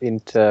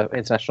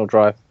International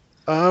Drive.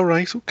 Oh,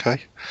 right,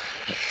 okay.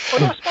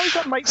 Well, I suppose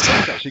that makes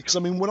sense actually, because I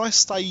mean, when I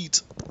stayed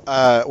in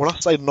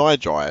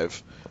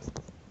iDrive,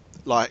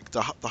 like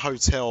the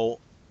hotel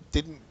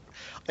didn't.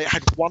 It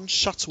had one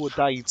shuttle a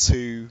day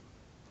to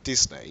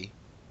Disney,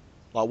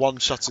 like one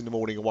shuttle in the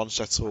morning and one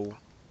shuttle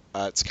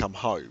to come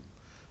home.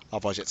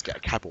 Otherwise, you had to get a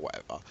cab or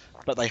whatever.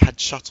 But they had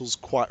shuttles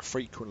quite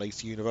frequently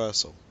to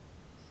Universal,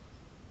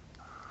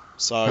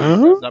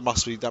 so that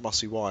must be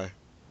why.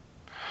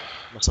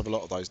 Must have a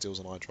lot of those deals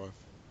on iDrive.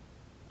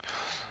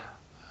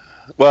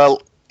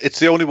 Well, it's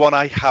the only one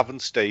I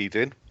haven't stayed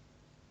in.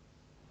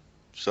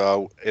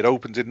 So it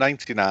opened in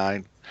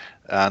 99,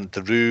 and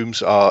the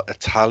rooms are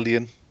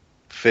Italian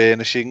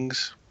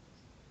furnishings.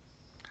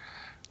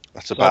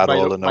 That's about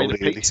all I know, made of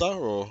really. pizza,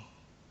 or?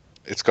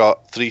 It's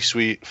got three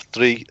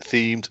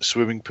themed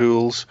swimming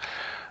pools.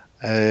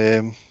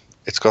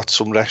 It's got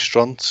some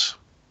restaurants.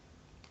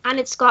 And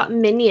it's got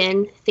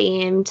Minion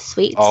themed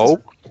suites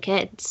Oh. for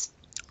kids.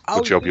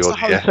 Good job, it's you're a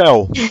here.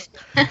 hotel.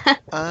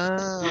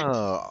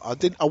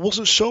 I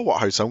wasn't sure what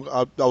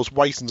hotel. I was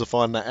waiting to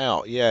find that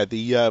out. Yeah,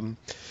 the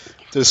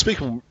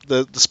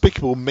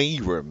Despicable Me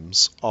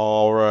rooms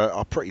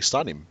are pretty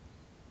stunning.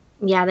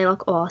 Yeah, they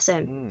look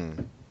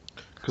awesome.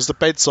 Because the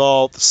beds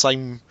are the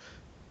same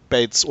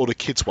beds, or the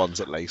kids'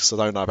 ones at least. I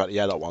don't know about the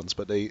adult ones,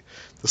 but the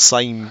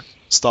same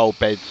style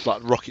bed,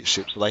 like rocket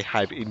ships, that they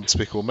have in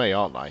Despicable Me,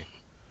 aren't they?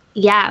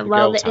 Yeah, The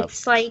well, girls have.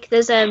 it's like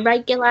there's a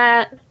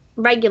regular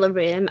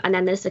room, and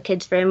then there's the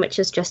kids' room, which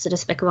is just a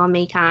Despicable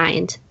Me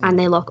kind, and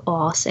they look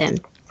awesome.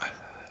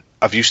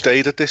 Have you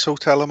stayed at this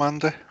hotel,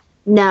 Amanda?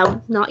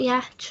 No, not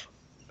yet.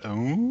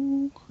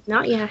 Oh.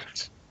 Not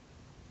yet.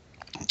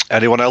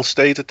 Anyone else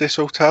stayed at this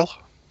hotel?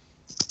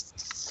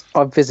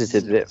 I've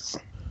visited it.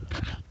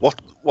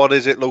 What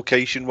is it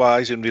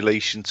location-wise in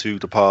relation to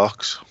the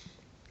parks?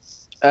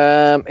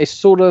 It's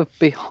sort of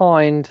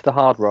behind the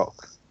Hard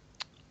Rock.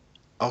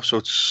 Oh, so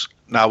it's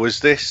now is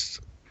this?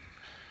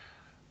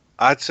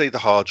 I'd say the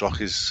Hard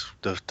Rock is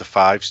the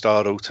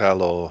 5-star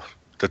hotel or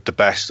the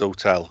best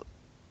hotel.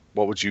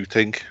 What would you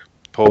think?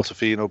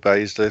 Portofino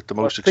Bay is the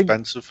most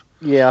expensive.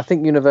 Yeah, I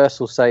think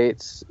Universal say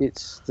it's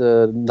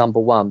the number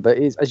one, but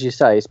as you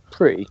say, it's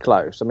pretty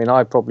close. I mean,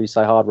 I'd probably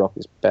say Hard Rock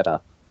is better.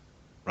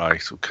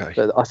 Right. Okay.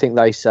 But I think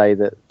they say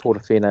that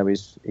Portofino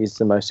is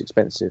the most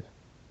expensive.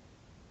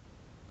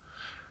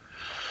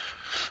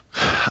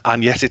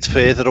 And yet it's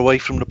further away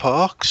from the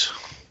parks.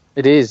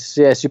 It is,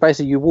 yes.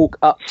 You walk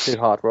up to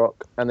Hard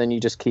Rock and then you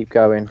just keep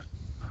going.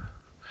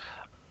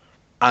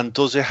 And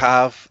does it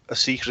have a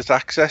secret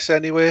access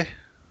anywhere?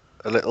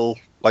 A little,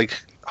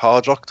 like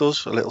Hard Rock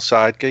does, a little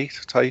side gate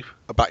type?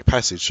 A back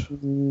passage.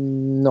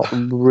 Not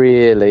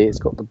really. It's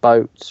got the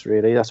boats,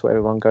 really. That's what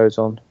everyone goes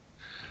on.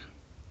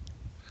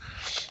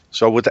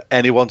 So would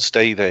anyone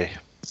stay there?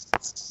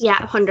 Yeah,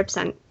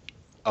 100%.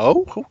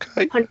 Oh,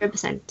 okay.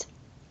 100%.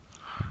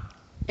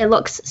 It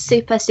looks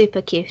super,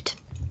 super cute.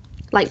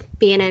 Like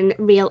being in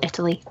real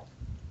Italy.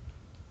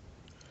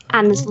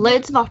 And there's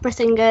loads of opera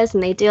singers,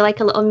 and they do like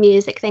a little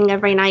music thing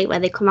every night where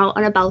they come out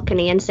on a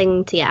balcony and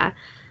sing to you.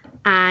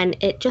 And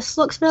it just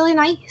looks really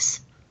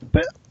nice.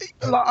 But,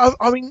 like,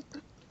 I mean,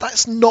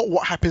 that's not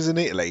what happens in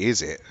Italy,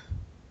 is it?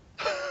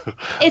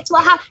 It's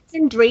what happens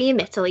in Dream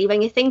Italy.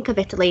 When you think of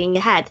Italy in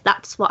your head,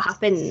 that's what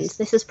happens.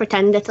 This is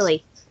pretend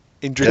Italy.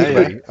 In Dream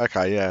Italy?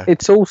 Okay, yeah.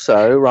 It's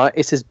also, right,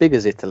 it's as big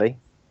as Italy.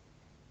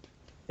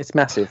 It's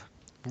massive.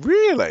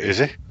 Really? Is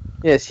it?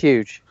 Yeah, it's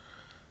huge.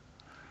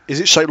 Is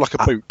it shaped like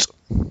a boot?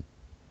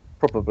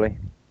 Probably.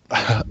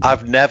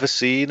 I've never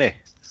seen it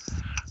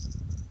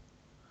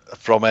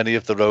from any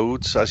of the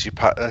roads as you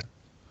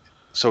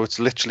so it's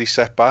literally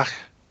set back.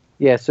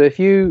 Yeah, so if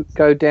you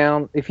go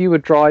down, if you were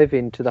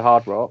driving to the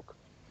Hard Rock,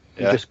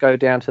 you Yeah. just go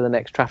down to the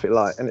next traffic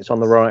light and it's on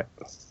the right.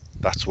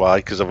 That's why,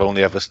 because I've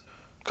only ever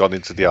gone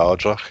into the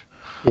Hard Rock.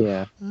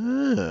 Yeah.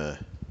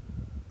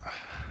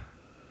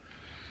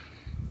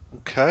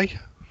 Okay,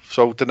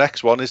 so the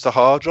next one is the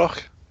Hard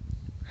Rock.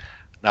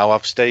 Now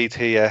I've stayed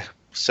here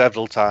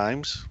several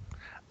times,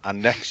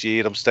 and next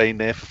year I'm staying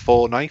there for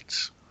 4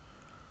 nights.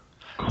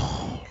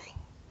 I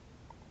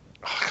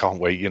can't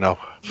wait, you know.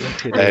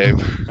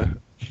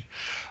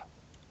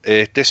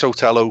 This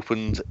hotel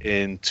opened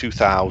in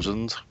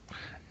 2000.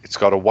 It's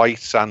got a white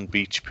sand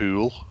beach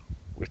pool,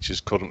 which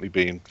is currently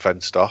being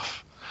fenced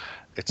off.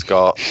 It's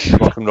got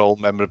rock and roll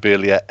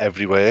memorabilia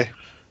everywhere.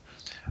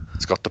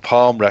 It's got the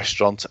Palm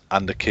restaurant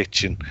and the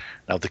kitchen.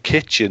 Now, the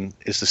kitchen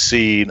is the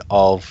scene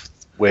of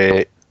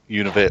where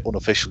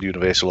Unofficial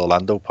Universal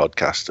Orlando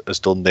podcast has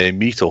done their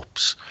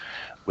meetups,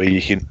 where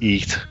you can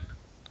eat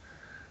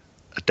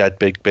a dead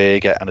big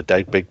burger and a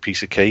dead big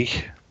piece of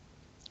cake.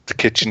 The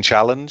kitchen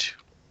challenge.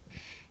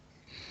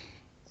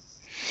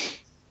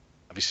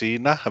 Have you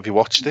seen that? Have you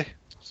watched it?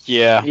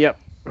 Yeah. Yep.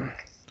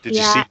 Did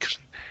Yeah. you see?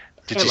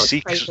 Did It you looks see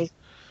crazy.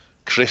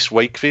 Chris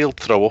Wakefield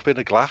throw up in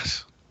a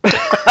glass? No,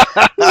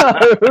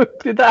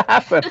 did that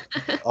happen?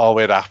 Oh,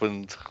 it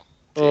happened.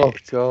 Oh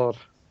God.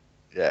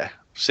 Yeah,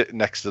 sitting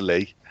next to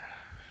Lee.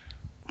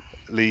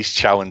 Lee's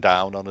chowing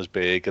down on his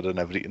burger and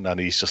everything, and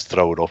he's just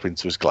throwing up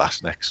into his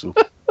glass next to him.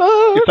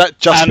 Is that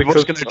just And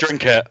was because going to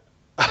drink it.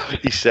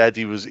 He said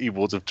he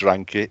would have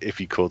drank it if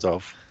he could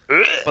have.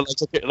 But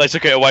they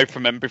took it away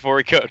from him before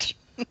he could.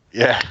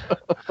 Yeah.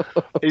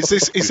 is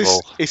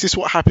this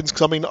what happens?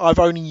 Because I mean, I've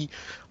only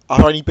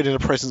been in the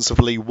presence of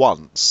Lee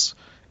once.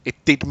 It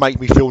did make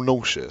me feel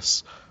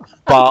nauseous,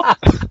 but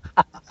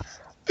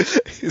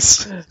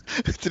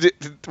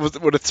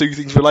were the two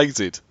things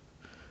related?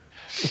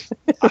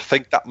 I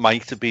think that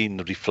might have been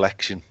the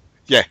reflection.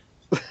 Yeah.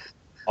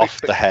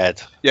 Off the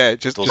head. Yeah,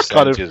 just Does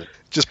kind of send you-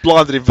 just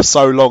blinded him for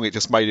so long, it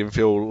just made him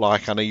feel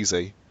like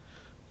uneasy.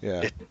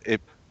 Yeah,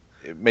 It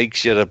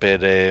makes you a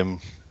bit.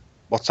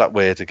 What's that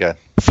word again?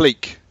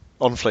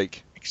 on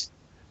fleek.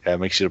 Yeah, it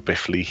makes you a bit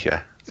fleek.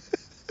 Yeah.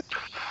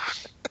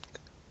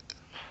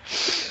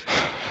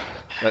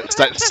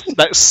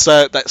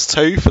 That's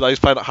two for those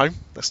playing at home.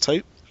 That's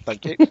two.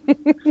 Thank you.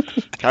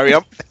 Carry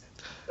on.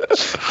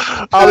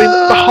 I mean,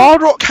 the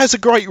Hard Rock has a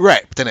great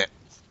rep, doesn't it?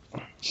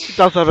 It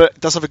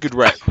does have a good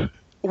rep.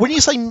 When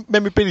you say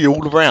memorabilia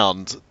all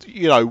around,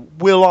 you know,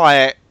 will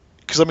I?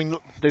 Because I mean,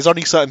 there's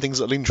only certain things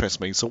that'll interest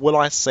me. So will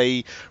I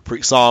see, for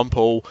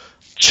example,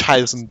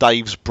 Chaz and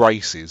Dave's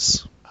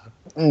braces?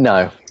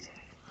 No.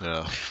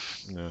 Yeah.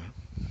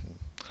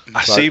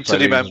 I seem to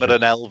remember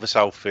an Elvis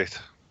outfit.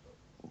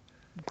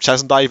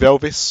 Chaz and Dave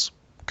Elvis.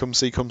 Come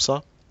see, come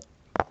sir.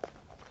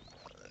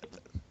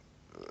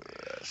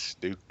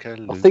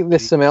 I think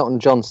there's some Elton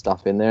John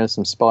stuff in there and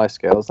some Spice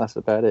Girls. That's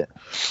about it.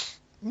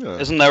 Yeah.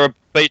 Isn't there a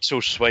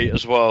Beatles suite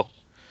as well?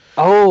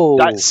 Oh,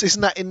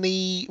 Isn't that in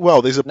the...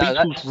 Well, there's a No, Beatles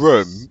that's-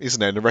 room, isn't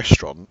there, in the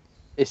restaurant?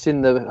 it's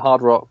in the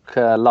Hard Rock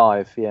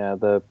Live. Yeah,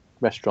 the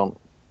restaurant.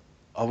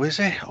 Oh, is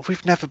it? Oh,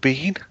 we've never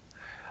been.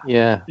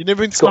 Yeah. You've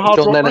never been It's to the got Hard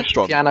John Rock Lennon's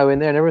restaurant? piano in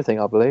there and everything,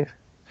 I believe.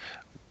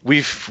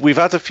 We've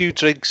had a few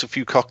drinks, a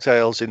few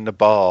cocktails in the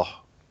bar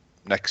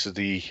next to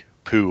the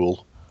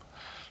pool,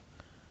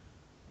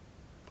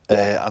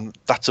 and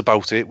that's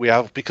about it. We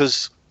have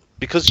because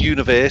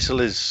Universal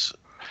it's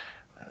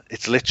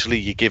literally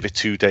you give it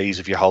 2 days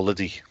of your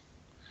holiday.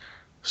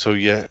 So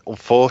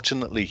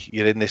unfortunately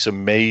you're in this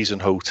amazing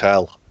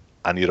hotel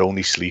and you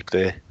only sleep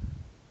there.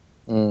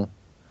 Mm.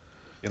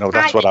 You know,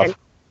 that's what I've.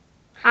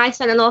 I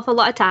spent an awful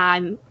lot of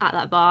time at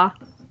that bar.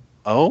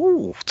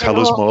 Oh, tell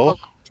An us awful more. lot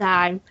of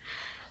time.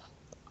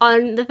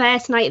 On the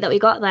first night that we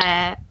got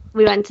there,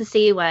 we went to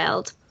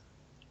SeaWorld.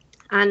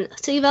 And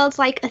SeaWorld's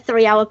like a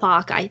 3-hour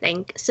park, I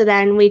think. So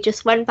then we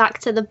just went back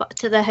to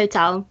the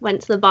hotel,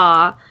 went to the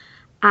bar,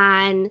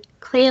 and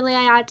clearly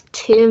I had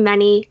too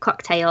many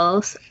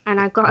cocktails, and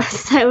I got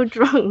so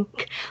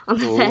drunk on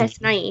the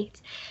first night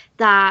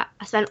that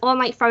I spent all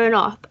night throwing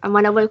up. And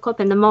when I woke up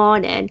in the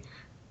morning,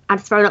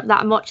 I'd thrown up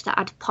that much that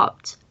I'd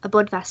popped a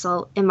blood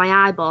vessel in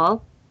my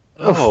eyeball,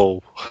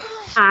 Oh,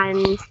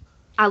 and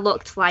I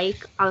looked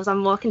like I was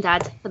on Walking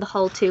Dead for the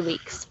whole 2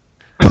 weeks.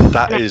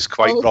 that is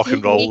quite rock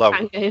and roll, though.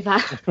 Hangover.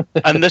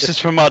 And this is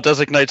from our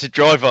designated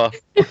driver.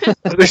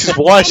 This is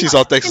why she's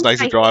our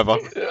designated driver.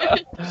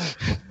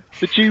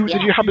 Did you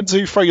happen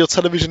to throw your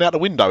television out the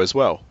window as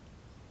well?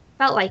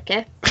 Felt like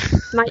it.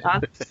 Might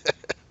have.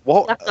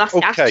 What? That's us,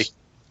 Okay. Ash.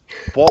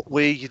 What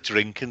were you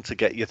drinking to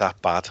get you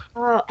that bad?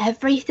 Oh,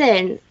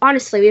 everything.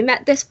 Honestly, we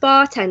met this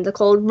bartender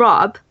called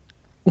Rob,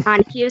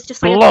 and he was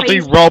just like Bloody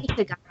a crazy Rob.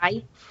 Twitter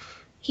guy.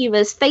 He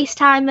was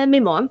FaceTiming my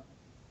mum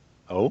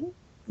Oh,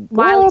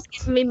 while he was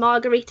giving me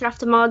margarita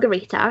after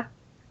margarita,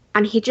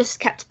 and he just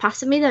kept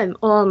passing me them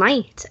all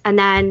night. And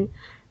then,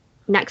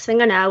 next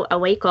thing I know, I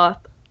wake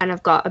up and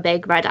I've got a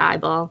big red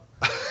eyeball.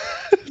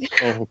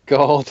 Oh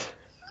God.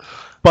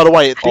 By the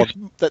way,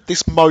 at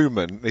this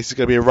moment, this is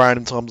going to be a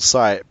random time to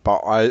say it,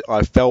 but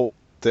I felt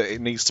that it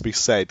needs to be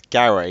said.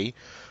 Gary,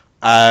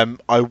 I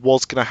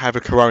was going to have a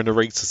Corona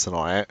Rita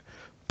tonight,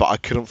 but I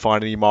couldn't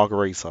find any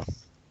margarita.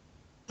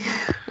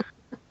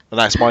 And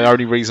that's my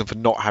only reason for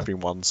not having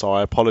one, so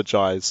I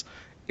apologise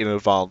in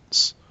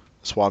advance.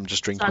 That's why I'm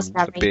just drinking Sounds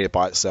lovely. the beer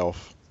by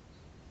itself.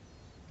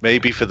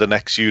 maybe for the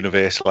next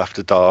Universal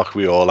After Dark,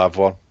 we all have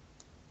one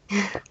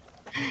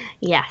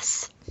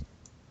Yes.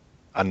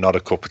 and not a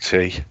cup of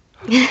tea.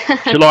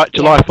 July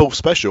 4th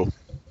special.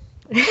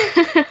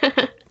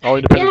 Our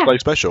Independence Yeah. Day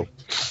special.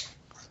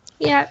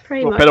 Yeah,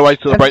 pretty What much. better way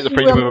to celebrate the You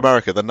freedom will- of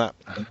America than that?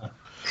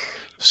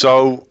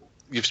 So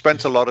you've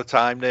spent a lot of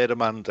time there,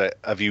 Amanda.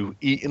 Have you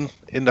eaten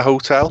in the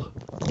hotel?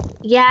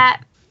 Yeah,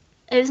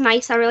 it was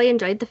nice. I really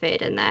enjoyed the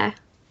food in there.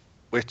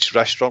 Which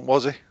restaurant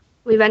was it?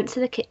 We went to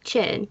the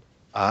kitchen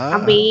Ah,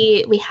 and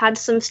we had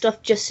some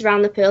stuff just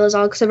around the pool as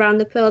well, because around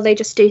the pool they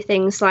just do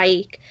things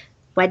like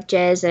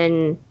wedges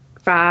and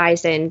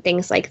fries and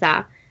things like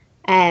that.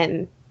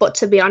 But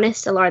to be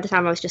honest, a lot of the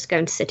time I was just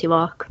going to City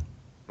Walk.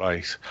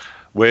 right.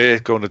 We're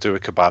going to do a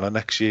cabana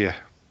next year.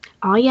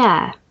 Oh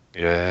yeah.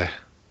 Yeah.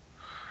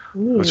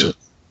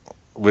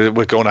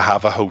 We're going to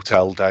have a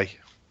hotel day.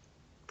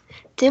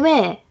 Do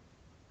it.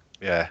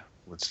 Yeah,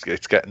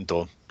 it's getting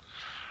done.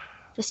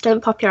 Just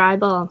don't pop your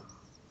eyeball.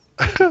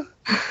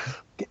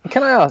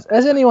 Can I ask,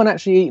 has anyone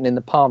actually eaten in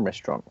the Palm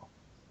restaurant?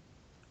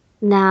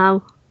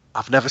 No.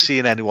 I've never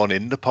seen anyone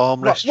in the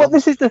Palm Well, restaurant.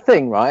 this is the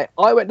thing, right?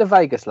 I went to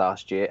Vegas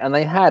last year and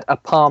they had a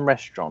Palm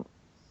restaurant,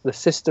 the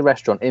sister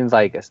restaurant in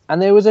Vegas,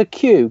 and there was a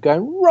queue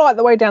going right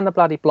the way down the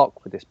bloody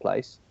block for this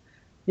place.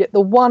 Yet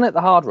the one at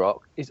the Hard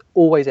Rock is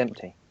always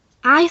empty.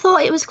 I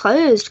thought it was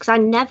closed because I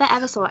never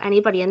ever saw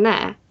anybody in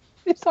there.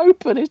 It's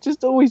open, it's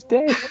just always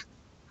dead.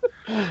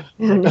 Oh,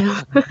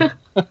 no.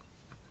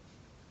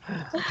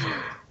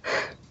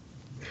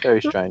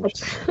 Very strange.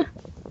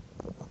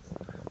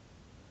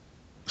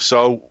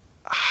 So,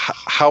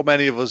 how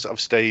many of us have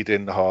stayed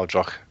in the Hard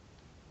Rock?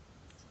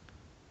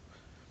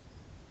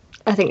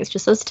 I think it's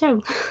just us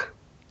two.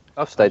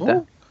 I've stayed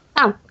there.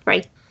 Oh,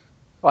 3.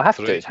 Well, I have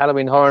to. It's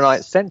Halloween Horror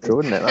Nights Central,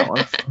 isn't it, that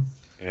one?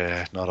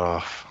 Yeah, not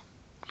off.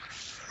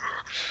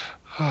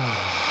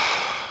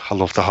 I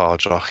love the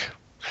Hard Rock.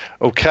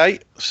 Okay,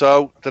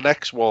 so the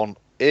next one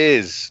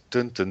is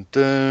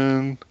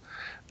the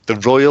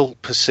Royal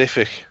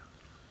Pacific.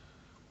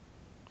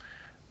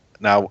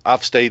 Now,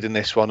 I've stayed in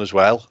this one as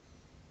well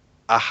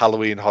at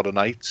Halloween Horror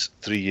Nights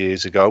 3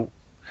 years ago.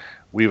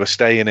 We were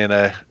staying in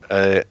a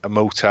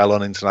motel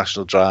on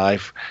International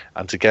Drive,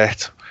 and to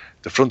get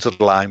the front of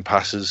the line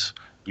passes,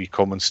 we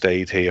come and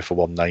stayed here for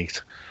one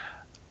night.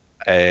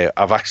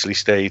 I've actually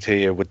stayed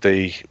here with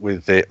the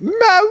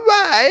my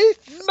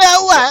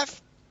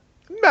wife.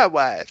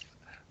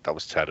 That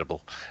was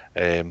terrible,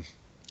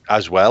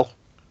 as well.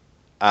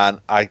 And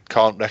I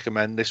can't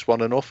recommend this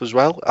one enough as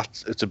well.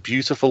 It's a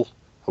beautiful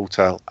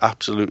hotel,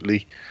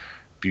 absolutely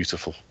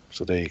beautiful.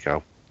 So there you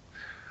go.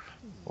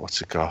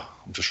 What's it got?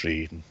 I'm just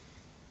reading.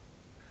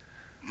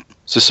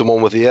 Is this the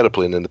one with the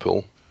aeroplane in the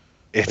pool?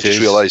 I just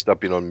realised I've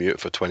been on mute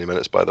for 20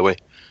 minutes, by the way.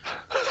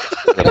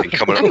 I've been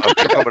coming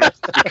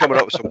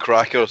up with some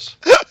crackers.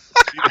 There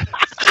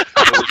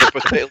was a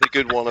particularly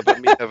good one about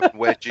me having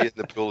wedgie in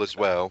the pool as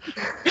well.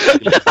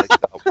 Like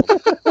that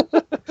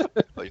one.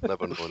 But you'll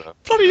never know now.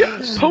 Bloody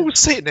Paul's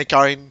sitting there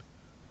going,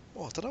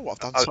 I don't know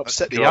what I've done to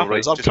upset the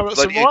others. I'm coming up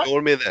some right.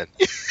 Ignore me then.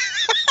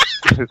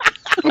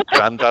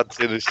 Grandad's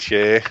in his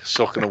chair,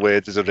 sucking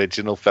away his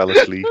original, fell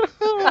asleep.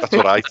 That's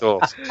what I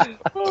thought.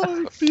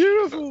 Oh,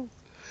 beautiful.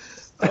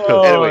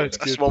 Anyway,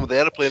 that's the one with the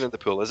aeroplane in the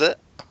pool, is it?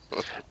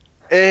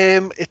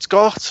 It's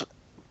got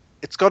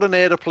an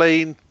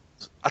aeroplane.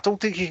 I don't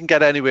think you can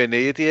get anywhere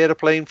near the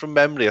aeroplane from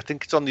memory. I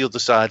think it's on the other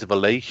side of a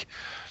lake.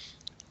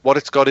 What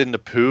it's got in the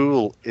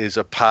pool is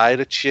a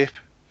pirate ship,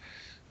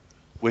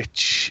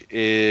 which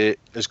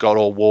has got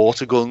all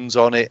water guns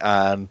on it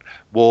and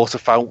water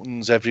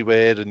fountains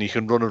everywhere, and you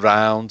can run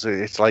around.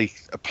 It's like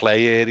a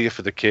play area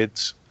for the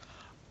kids.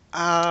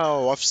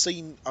 Oh, I've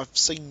seen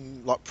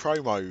like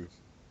promo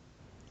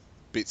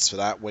bits for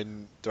that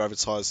when they're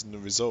advertising the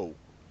resort.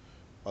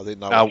 I didn't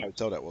know what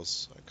hotel that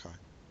was. Okay.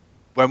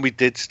 When we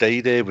did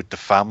stay there with the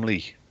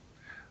family,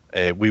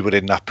 we were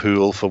in that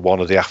pool for one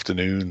of the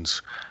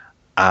afternoons,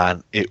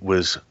 and it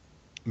was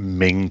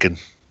minging.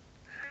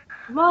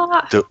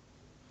 What?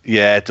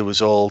 There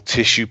was all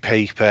tissue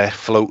paper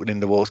floating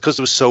in the water because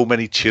there were so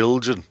many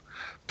children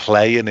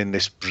playing in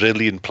this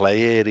brilliant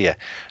play area.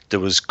 There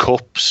was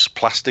cups,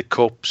 plastic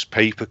cups,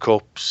 paper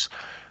cups,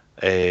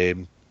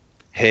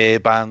 hair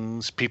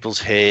bands, people's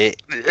hair,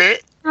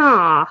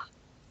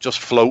 just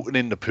floating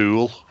in the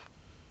pool.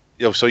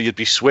 So you'd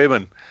be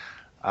swimming,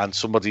 and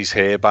somebody's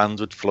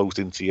hairband would float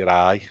into your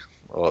eye,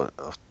 or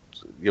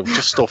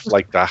just stuff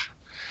like that.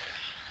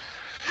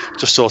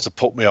 Just sort of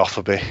put me off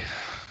a bit.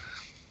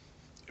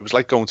 It was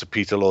like going to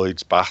Peter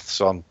Lloyd's baths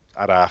at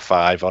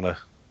R5 on a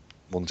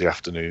Monday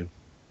afternoon.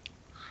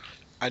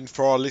 And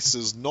for our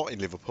listeners not in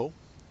Liverpool,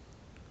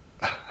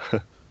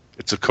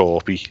 it's a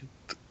Corpy,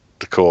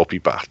 the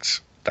Corpy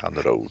baths down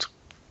the road.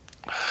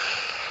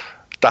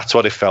 That's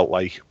what it felt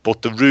like.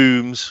 But the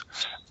rooms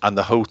and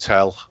the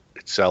hotel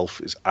itself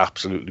is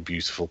absolutely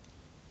beautiful.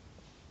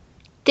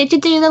 Did you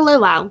do the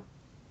luau?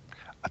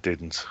 I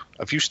didn't.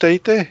 Have you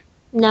stayed there?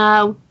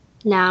 No.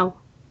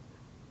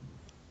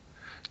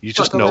 You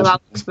just but the know. luau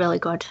looks really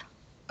good.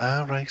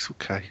 Ah, right,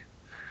 okay.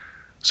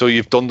 So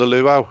you've done the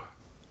luau?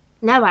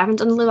 No, I haven't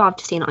done the luau. I've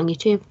just seen it on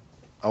YouTube.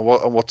 And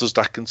what does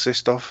that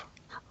consist of?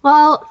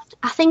 Well,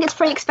 I think it's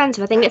pretty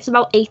expensive. I think it's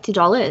about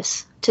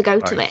 $80 to go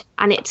to it,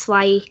 and it's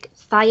like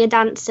fire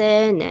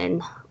dancing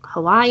and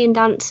Hawaiian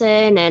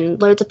dancing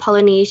and loads of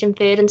Polynesian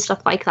food and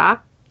stuff like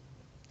that.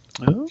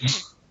 Oh.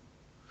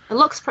 It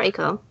looks pretty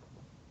cool.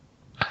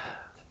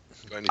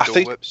 Got any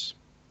Dole Whips?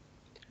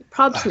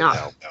 Probs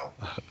not.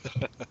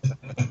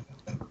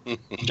 No.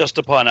 Just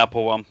a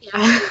pineapple one.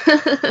 Yeah.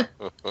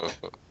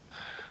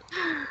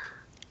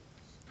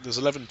 There's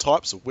 11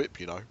 types of whip,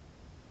 you know.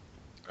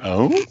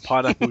 Oh?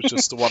 Pineapple's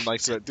just the one they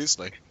sell at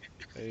Disney.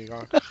 There you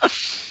go.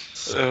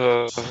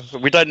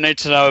 We don't need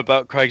to know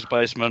about Craig's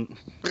basement.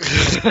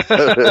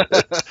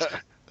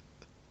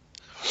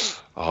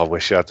 I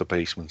wish I had the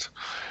basement.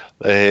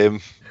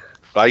 Right,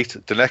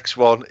 the next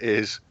one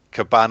is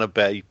Cabana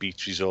Bay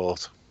Beach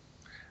Resort.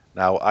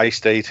 Now, I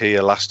stayed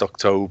here last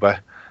October,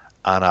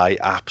 and I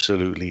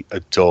absolutely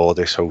adore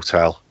this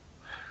hotel.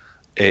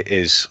 It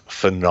is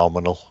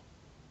phenomenal.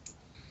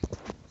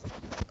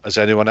 Has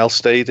anyone else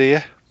stayed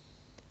here?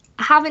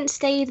 I haven't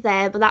stayed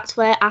there, but that's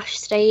where Ash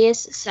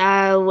stays,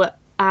 so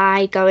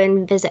I go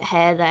and visit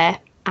her there,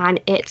 and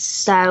it's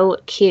so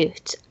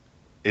cute.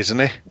 Isn't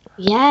it?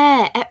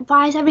 Yeah,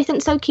 why is everything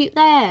so cute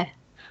there?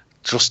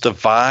 Just the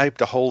vibe,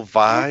 the whole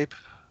vibe.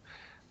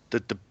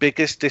 The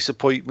biggest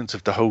disappointment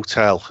of the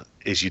hotel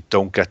is you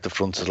don't get the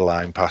front of the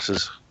line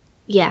passes.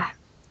 Yeah.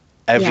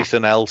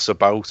 Everything else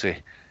about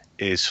it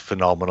is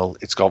phenomenal.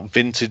 It's got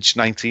vintage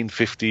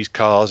 1950s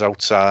cars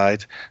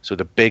outside, so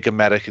the big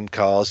American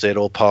cars, they're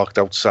all parked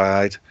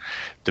outside.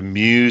 The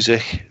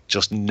music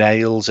just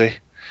nails it.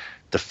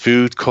 The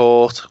food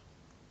court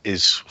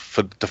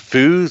the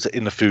food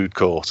in the food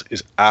court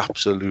is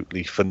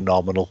absolutely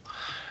phenomenal.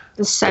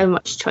 There's so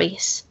much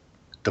choice.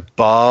 The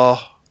bar,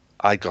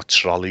 I got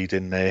trolleyed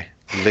in there,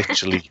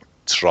 literally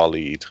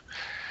trolleyed.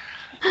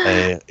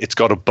 It's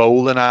got a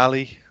bowling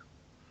alley.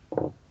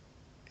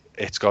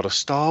 It's got a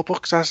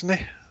Starbucks, hasn't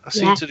it? I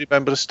seem to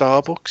remember a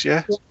Starbucks,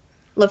 yeah.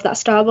 Love that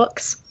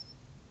Starbucks.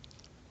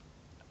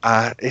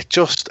 It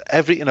just,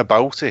 everything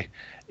about it,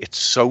 it's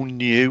so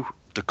new.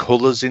 The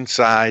colours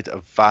inside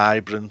are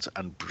vibrant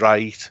and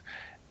bright.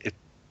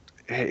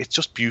 It's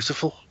just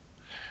beautiful.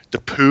 The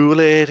pool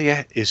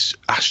area is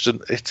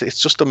it's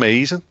just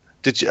amazing.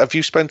 Have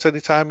you spent any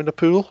time in the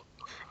pool?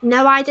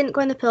 No, I didn't go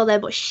in the pool there,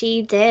 but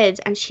she did,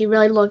 and she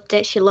really loved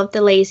it. She loved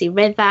the lazy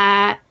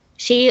river.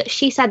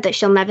 She said that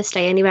she'll never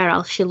stay anywhere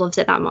else. She loves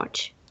it that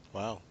much.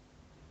 Wow.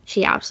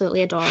 She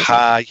absolutely adores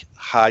it.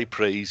 High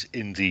praise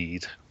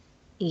indeed.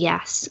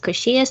 Yes, because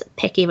she is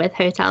picky with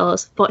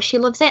hotels, but she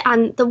loves it.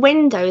 And the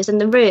windows in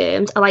the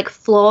rooms are like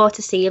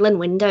floor-to-ceiling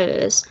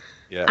windows.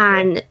 Yeah.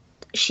 And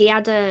she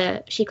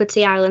could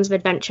see Islands of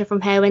Adventure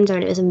from her window,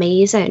 and it was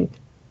amazing.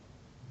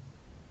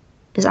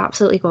 It was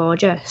absolutely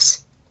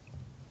gorgeous.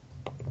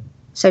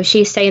 So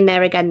she's staying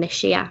there again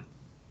this year.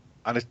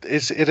 And it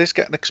is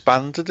getting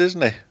expanded,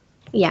 isn't it?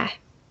 Yeah.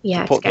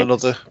 Yeah.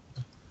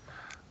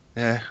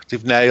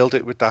 They've nailed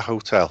it with that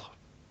hotel.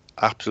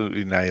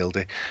 Absolutely nailed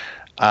it.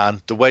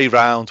 And the way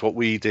round, what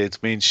we did,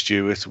 me and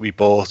Stuart, we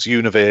bought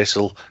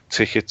Universal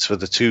tickets for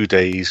the 2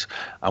 days,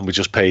 and we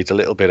just paid a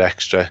little bit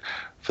extra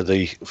for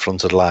the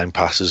front of the line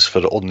passes for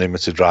the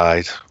unlimited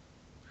ride,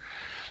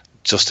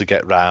 just to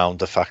get round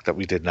the fact that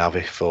we didn't have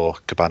it for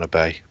Cabana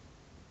Bay.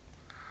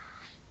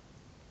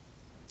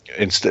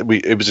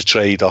 It was a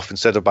trade-off.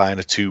 Instead of buying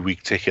a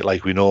 2-week ticket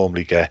like we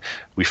normally get,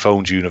 we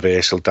phoned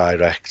Universal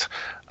direct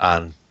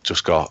and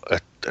just got a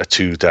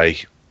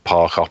 2-day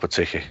park hopper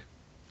ticket.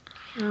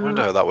 I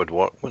wonder how that would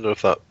work. I wonder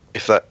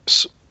if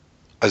that's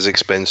as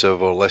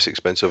expensive or less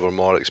expensive or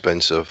more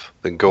expensive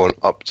than going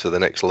up to the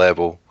next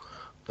level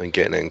and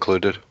getting it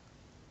included.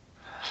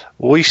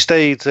 We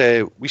stayed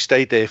there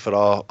for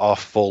our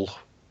full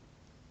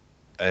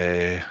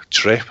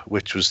trip,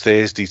 which was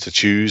Thursday to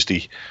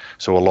Tuesday,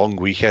 so a long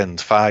weekend,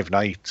 5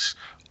 nights,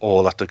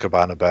 all at the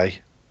Cabana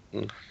Bay.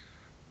 It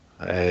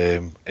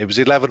was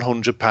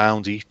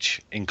 £1,100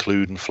 each,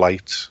 including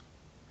flights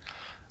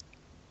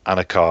and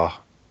a car.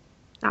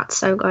 That's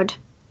so good.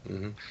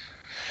 Mm-hmm.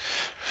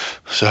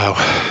 So,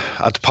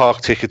 and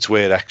park tickets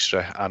were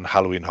extra, and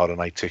Halloween Horror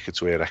Night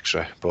tickets were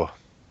extra, but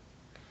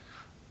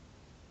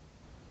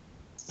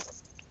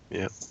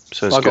yeah,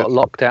 sounds I good. got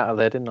locked out of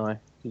there, didn't I?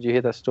 Did you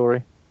hear that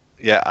story?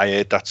 Yeah, I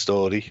heard that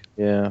story.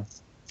 Yeah.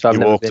 So I've You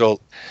never walked been.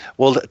 all.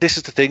 Well, this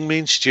is the thing. Me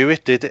and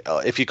Stuart did it.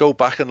 If you go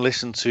back and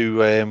listen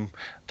to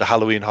the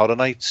Halloween Horror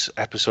Nights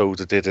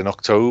episode I did in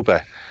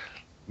October,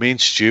 me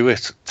and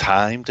Stuart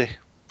timed it.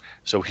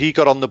 So he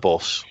got on the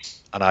bus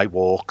and I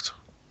walked,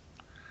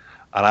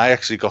 and I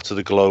actually got to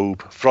the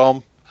Globe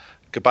from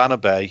Cabana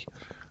Bay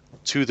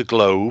to the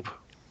Globe.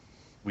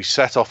 We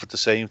set off at the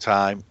same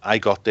time. I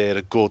got there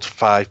a good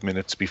 5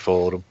 minutes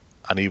before him,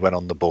 and he went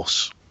on the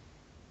bus.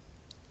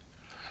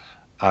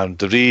 And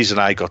the reason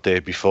I got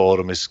there before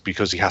him is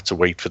because he had to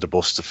wait for the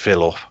bus to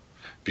fill up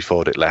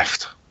before it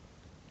left.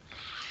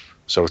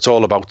 So it's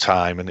all about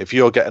time. And if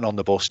you're getting on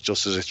the bus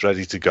just as it's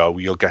ready to go,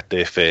 you'll get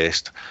there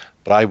first.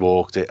 But I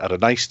walked it at a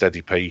nice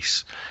steady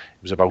pace.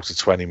 It was about a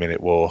 20-minute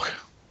walk.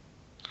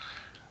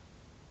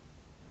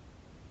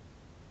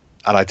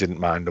 And I didn't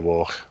mind the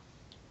walk.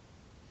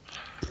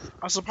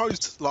 I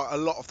suppose like a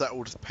lot of that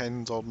will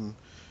depend on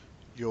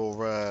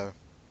your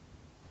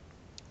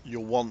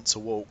want to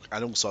walk,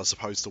 and also I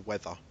suppose the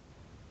weather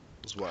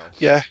as well.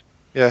 Yeah.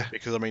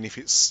 Because I mean, if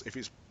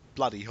it's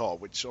bloody hot,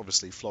 which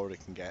obviously Florida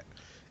can get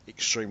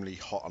extremely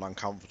hot and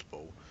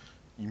uncomfortable,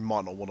 you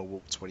might not want to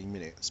walk 20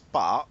 minutes.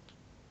 But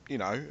you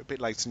know, a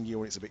bit later in the year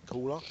when it's a bit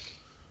cooler,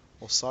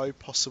 or so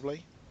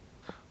possibly.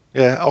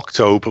 Yeah,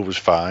 October was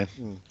fine.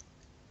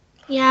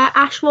 Yeah,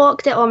 Ash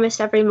walked it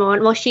almost every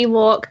morning. Well, she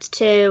walked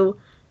to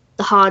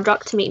the Hard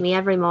Rock to meet me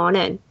every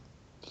morning,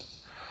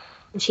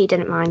 and she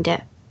didn't mind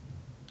it.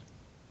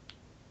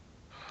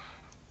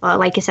 Well,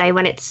 like I say,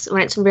 when it's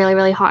really,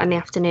 really hot in the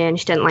afternoon,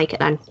 she didn't like it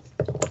then.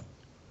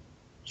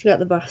 She got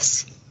the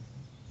bus.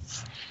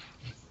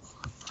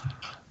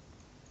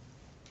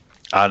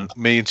 And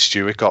me and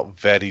Stuart got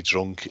very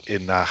drunk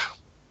in that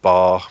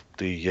bar,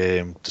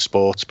 the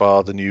sports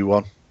bar, the new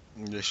one.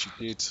 Yes,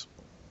 you did.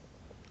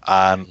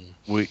 And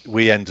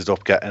we ended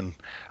up getting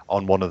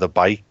on one of the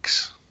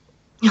bikes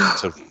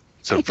to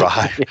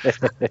ride.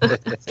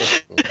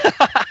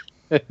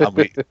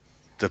 And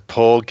the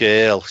poor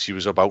girl, she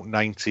was about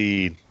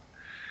 19,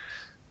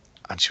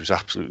 and she was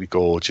absolutely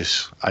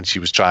gorgeous, and she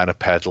was trying to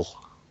pedal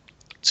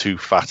two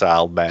fat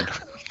old men.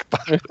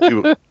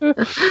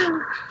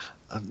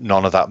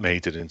 None of that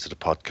made it into the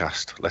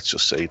podcast. Let's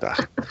just say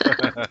that.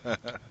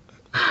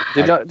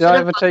 Did I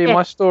ever tell you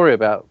my story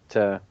about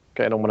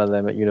getting on one of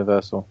them at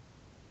Universal?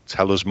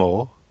 Tell us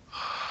more.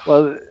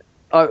 Well,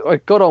 I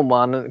got on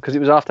one because it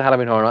was after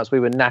Halloween Horror Nights. We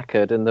were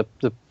knackered, and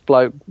the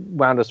bloke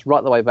wound us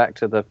right the way back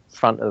to the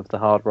front of the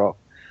Hard Rock.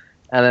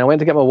 And then I went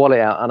to get my wallet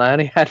out, and I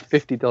only had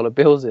 $50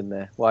 bills in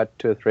there. Well, I had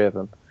 2 or 3 of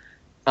them.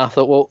 And I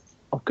thought, well,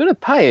 I'm going to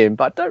pay him,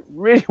 but I don't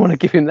really want to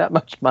give him that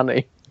much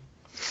money.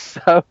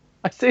 So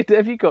I said,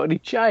 have you got any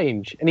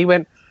change? And he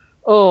went,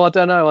 oh, I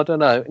don't know.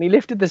 And he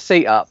lifted the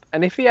seat up,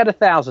 and if he had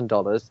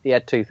 $1,000, he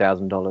had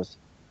 $2,000.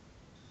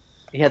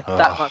 He had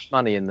that much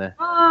money in there.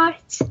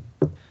 What?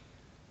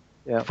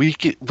 Yeah.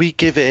 We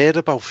give Air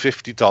about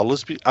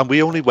 $50, and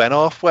we only went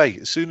halfway.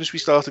 As soon as we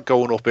started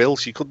going uphill,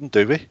 she couldn't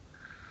do it.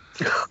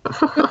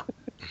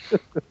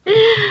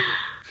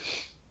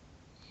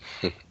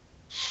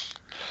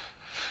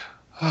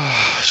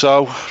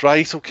 So,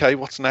 right, okay,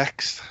 what's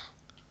next?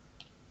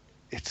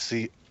 It's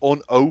the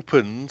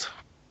unopened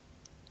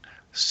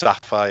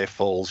Sapphire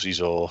Falls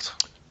Resort.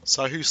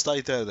 So who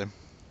stayed there then?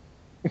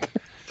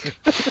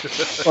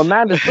 Well,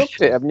 Amanda's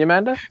booked it, haven't you,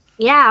 Amanda?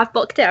 Yeah, I've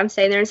booked it. I'm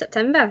staying there in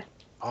September.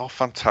 Oh,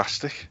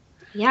 fantastic.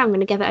 Yeah, I'm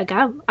going to give it a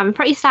go. I'm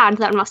pretty sad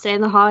that I'm not staying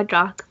in the Hard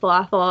Rock, but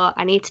I thought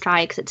I need to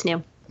try it because it's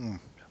new.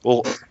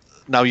 Well,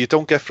 now you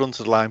don't get front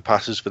of the line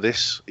passes for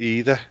this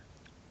either.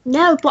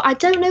 No, but I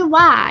don't know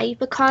why,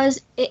 because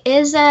it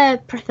is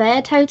a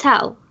preferred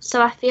hotel.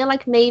 So I feel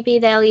like maybe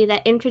they'll either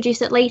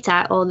introduce it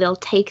later or they'll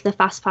take the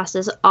fast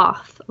passes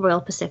off Royal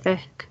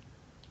Pacific.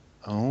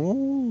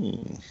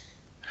 Oh.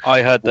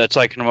 I heard they're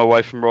taking them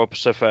away from Royal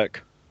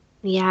Pacific.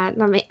 Yeah,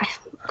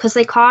 because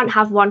they can't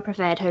have one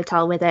preferred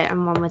hotel with it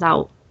and one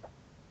without.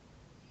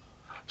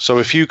 So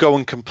if you go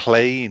and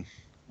complain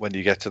when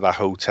you get to that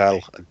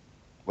hotel,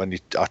 when you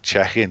are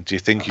checking, do you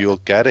think you'll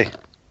get it?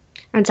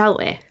 I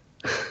doubt it.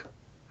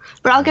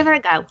 But I'll give it a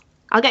go.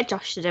 I'll get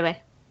Josh to do it.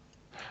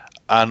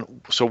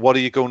 And so what are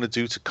you going to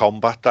do to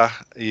combat that?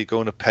 Are you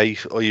going to pay,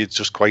 or are you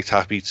just quite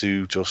happy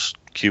to just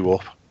queue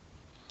up?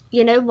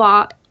 You know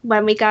what?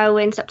 When we go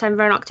in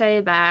September and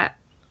October,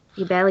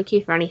 you barely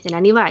queue for anything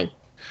anyway.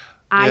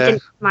 I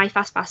didn't my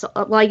fast pass.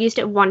 Well, I used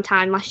it one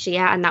time last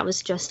year, and that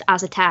was just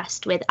as a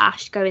test with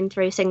Ash going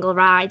through single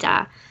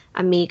rider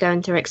and me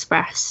going through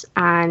express,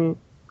 and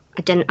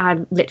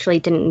I literally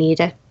didn't need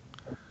it.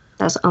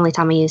 That was the only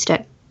time I used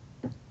it.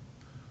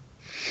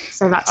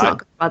 So that's not going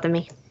to bother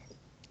me.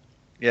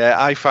 Yeah,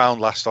 I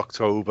found last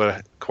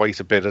October quite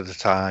a bit of the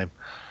time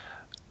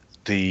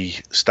the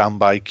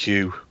standby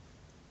queue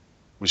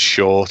was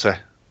shorter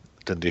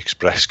than the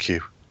express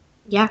queue.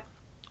 Yeah,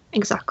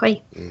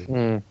 exactly.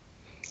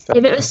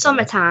 If it was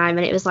summertime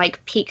and it was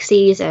like peak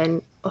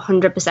season,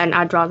 100%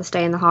 I'd rather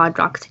stay in the Hard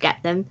Rock to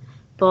get them,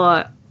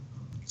 but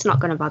it's not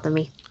going to bother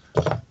me.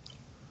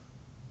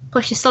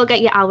 Plus, you still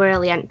get your hour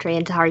early entry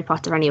into Harry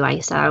Potter anyway,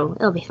 so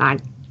it'll be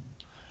fine.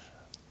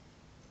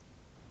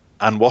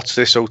 And what's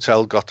this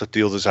hotel got that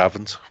the others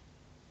haven't?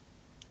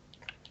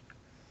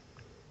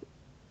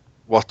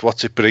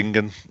 What's it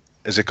bringing?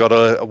 Has it got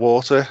a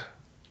water?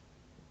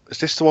 Is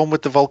this the one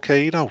with the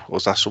volcano, or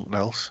is that something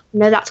else?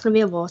 No, that's going to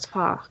be a water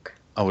park.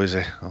 Oh, is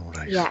it? Oh,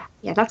 right.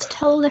 Yeah, that's a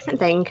total different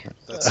thing.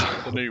 That's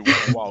the new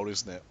Wet n Wild,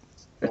 isn't it?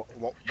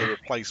 What the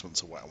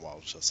replacements of Wet n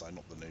Wild, should I say,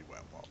 not the new Wet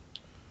n Wild.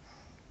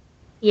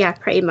 Yeah,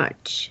 pretty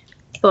much.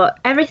 But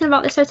everything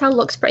about this hotel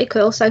looks pretty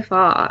cool so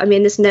far. I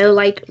mean, there's no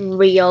like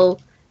real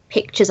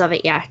pictures of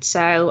it yet,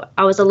 so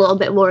I was a little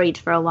bit worried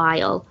for a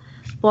while.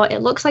 But it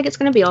looks like it's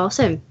going to be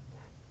awesome.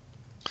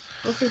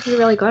 It looks like it's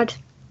really good.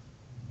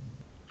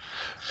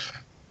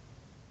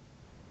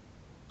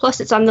 Plus,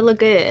 it's on the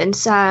lagoon,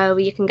 so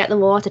you can get the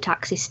water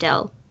taxi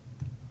still.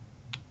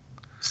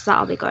 So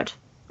that'll be good.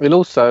 Well,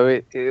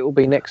 also, it'll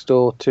be next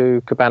door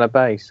to Cabana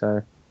Bay,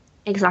 so...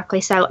 Exactly,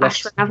 so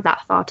Ash won't have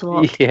that far to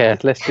walk. Yeah,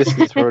 less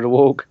distance for her to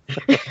walk.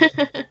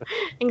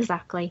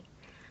 Exactly.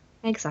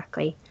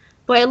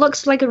 But it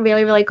looks like a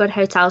really, really good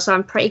hotel, so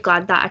I'm pretty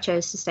glad that I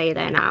chose to stay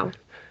there now.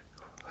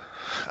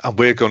 And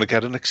we're going to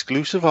get an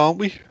exclusive, aren't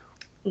we?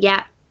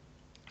 Yeah.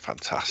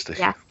 Fantastic.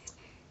 Yeah.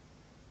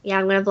 Yeah,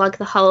 I'm going to vlog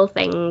the whole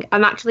thing.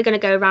 I'm actually going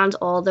to go around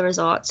all the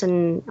resorts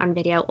and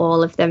video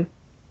all of them.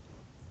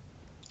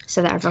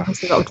 So that everyone can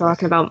see what we're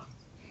talking about.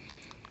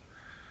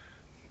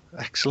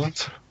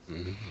 Excellent.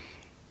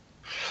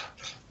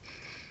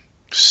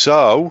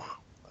 So,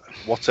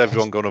 what's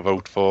everyone going to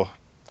vote for?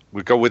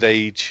 We go with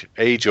age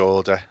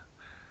order.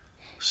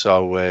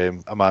 So,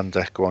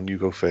 Amanda, go on, you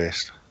go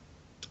first.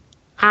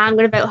 I'm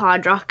going to vote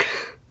Hard Rock.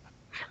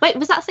 Wait,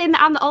 was that saying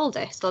that I'm the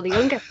oldest or the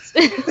youngest?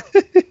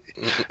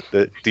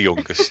 the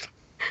youngest.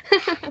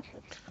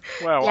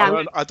 Well,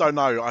 Yeah. I don't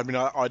know. I mean,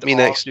 I'd Me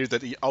next. argue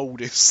that the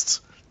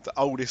oldest,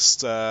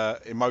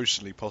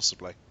 emotionally,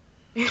 possibly.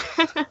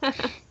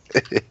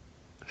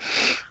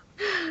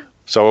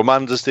 So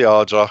Amanda's the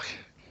Ardrock.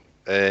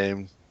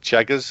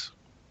 Cheggers.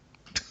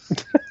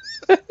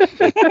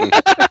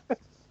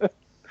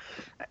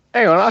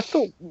 Hang on, I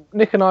thought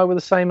Nick and I were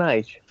the same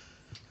age.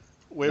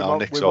 We're No,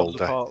 Nick's we're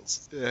months older. apart.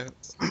 Yeah.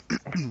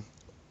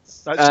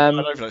 I don't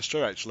know if that's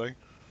true, actually. I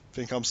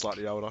think I'm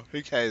slightly older.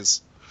 Who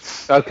cares?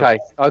 Okay,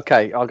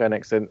 I'll go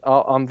next then.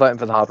 I'm voting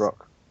for the Hard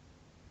Rock.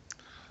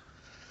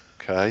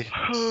 Okay.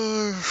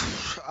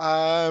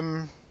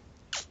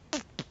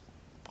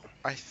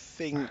 I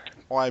think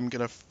I'm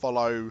going to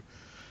follow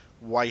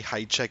Way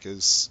Hey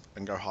Checkers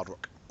and go Hard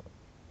Rock.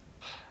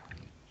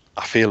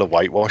 I feel a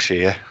whitewash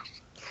here.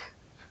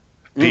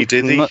 P.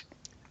 Diddy.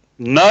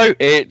 No,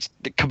 it's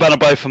Cabana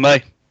Bay for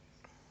me.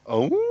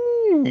 Oh.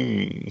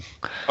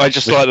 I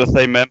just like the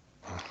theme, man.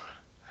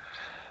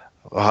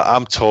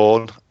 I'm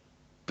torn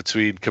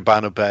between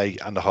Cabana Bay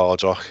and the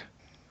Hard Rock.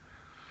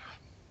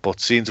 But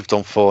since I've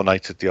done 4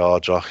 nights at the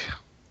Hard Rock,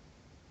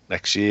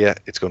 next year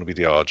it's going to be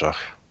the Hard Rock.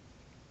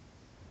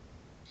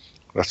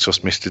 That's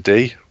just Mr.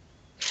 D.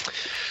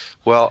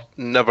 Well,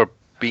 never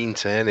been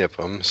to any of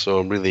them, so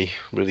I'm really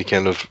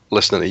kind of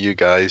listening to you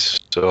guys.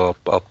 So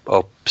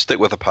I'll stick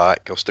with the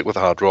pack. I'll stick with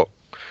the Hard Rock.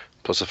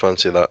 Plus, I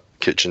fancy that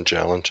kitchen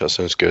challenge. That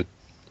sounds good.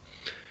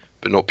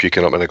 But not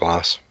puking up in a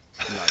glass.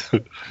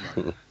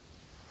 No.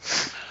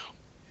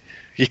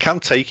 You can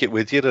take it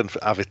with you and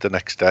have it the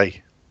next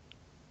day.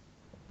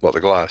 What, the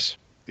glass?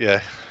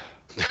 Yeah.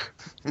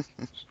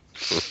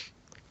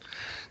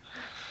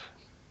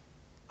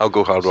 I'll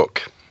go Hard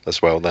Rock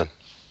as well then.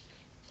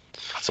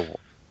 That's a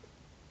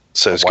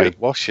Sounds good.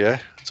 whitewash, yeah.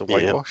 It's a Yeah.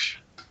 whitewash.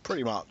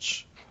 Pretty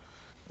much.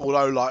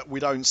 Although, like, we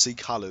don't see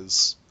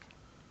colours.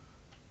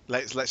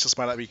 Let's just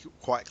make that be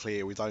quite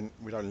clear. We don't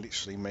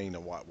literally mean a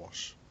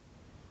whitewash.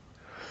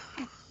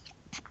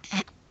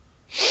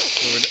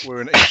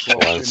 We're an equal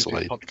opportunity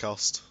Landslide.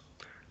 podcast.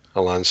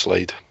 A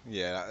landslide.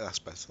 Yeah, that's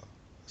better.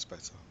 That's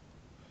better.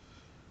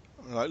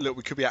 Like, look,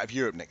 we could be out of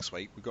Europe next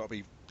week. We've got to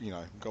be,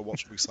 got to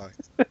watch what we say.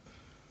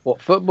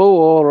 What, football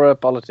or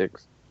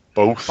politics?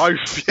 Both.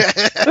 Both,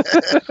 yeah.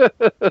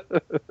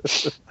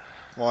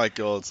 My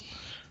God.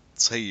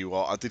 Tell you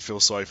what, I did feel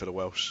sorry for the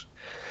Welsh.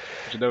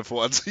 You never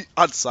thought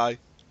I'd say.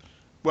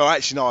 Well,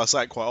 actually, no, I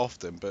say it quite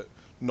often, but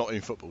not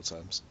in football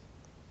terms.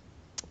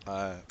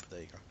 But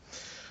there you go.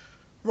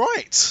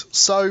 Right,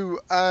 so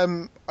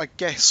I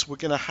guess we're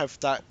going to have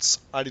that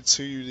added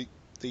to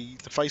the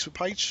Facebook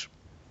page.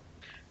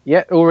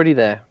 Yeah, already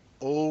there.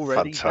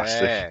 Already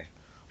Fantastic. there.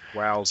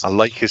 Wow. I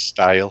like his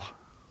style.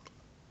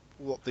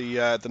 What,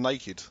 the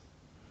naked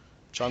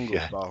jungle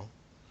Yeah. style?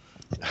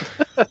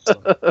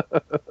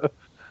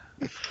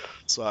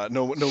 So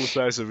normal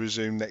affairs will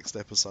resume next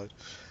episode.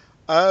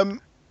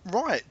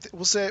 Right,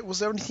 was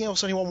there anything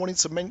else anyone wanted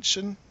to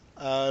mention?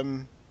 I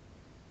mean,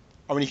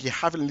 if you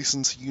haven't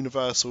listened to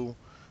Universal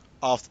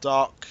After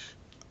Dark,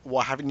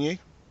 why haven't you?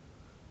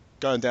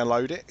 Go and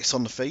download it. It's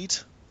on the feed.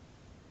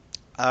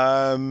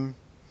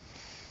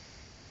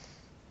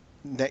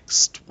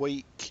 Next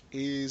week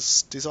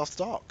is Diz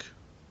After Dark.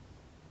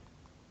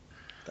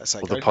 That's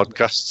Other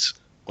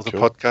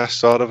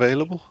podcasts are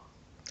available.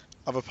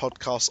 Other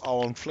podcasts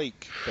are on fleek,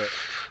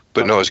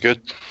 But not as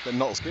good. but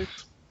not as good.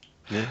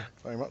 Yeah.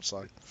 Very much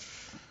so.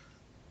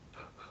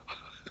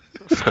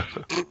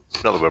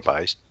 Not that we're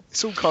biased.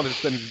 It's all kind of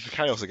descending into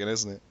chaos again,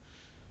 isn't it?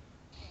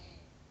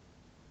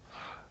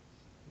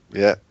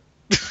 Yeah.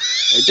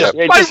 So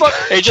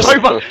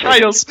much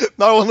chaos.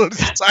 No one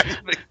understands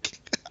me.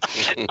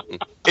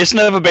 It's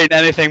never been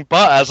anything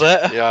but, has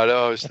it? Yeah, I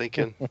know. I was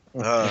thinking, did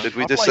we I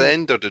blame-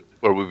 descend or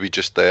were we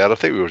just there? I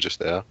think we were just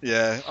there.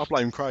 Yeah, I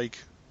blame Craig.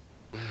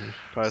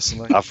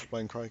 Personally, I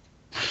blame Craig.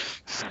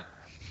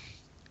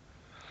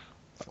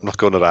 I'm not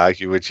going to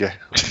argue with you.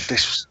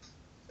 This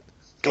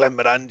Glenn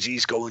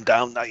Morangi's going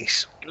down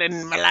nice.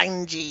 Glenn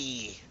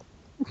Melange.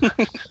 Good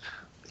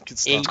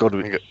It's stuff. got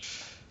to be.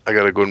 I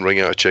gotta go and ring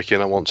out a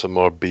chicken. I want some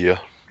more beer.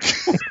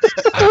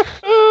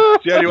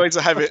 The only way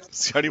to have it.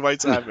 It's the only way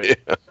to have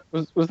it.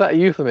 Was that a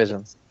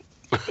euphemism?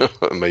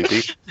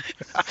 Maybe.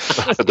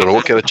 I don't know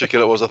what kind of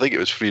chicken it was. I think it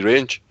was free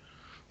range.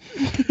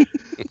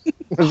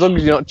 As long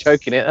as you're not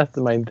choking it, that's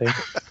the main thing.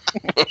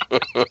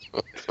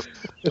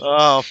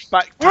 Oh,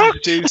 back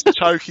packages,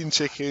 choking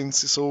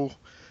chickens. It's all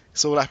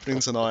happening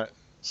tonight.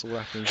 It's all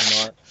happening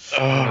tonight.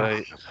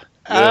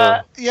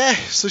 Right. Yeah.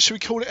 So should we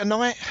call it a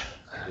night?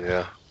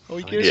 Yeah. Are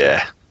we good?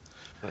 Yeah.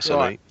 That's all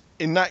Right. right.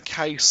 In that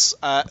case,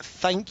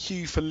 thank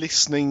you for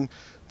listening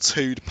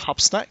to the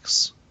Pub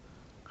Snacks.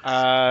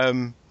 I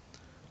mean,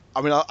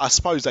 I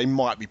suppose they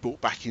might be brought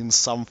back in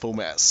some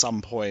format at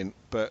some point,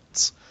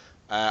 but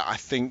I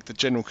think the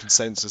general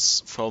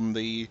consensus from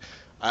the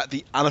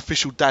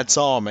unofficial Dad's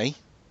Army,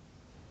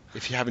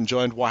 if you haven't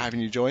joined, why haven't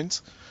you joined?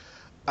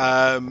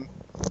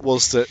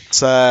 Was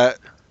that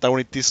they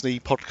wanted Disney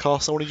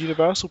podcasts, they wanted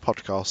Universal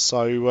podcasts.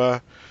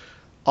 So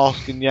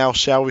asking now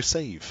shall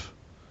receive.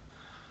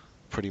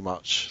 pretty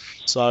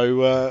much.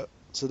 So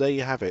there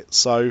you have it.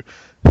 So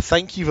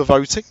thank you for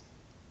voting.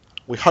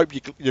 We hope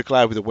you're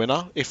glad with the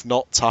winner. If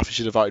not, tough, you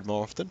should have voted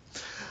more often.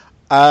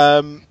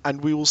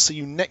 And we will see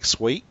you next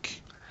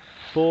week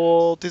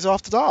for Diz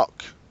After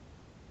Dark.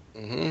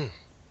 Mm-hmm.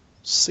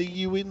 See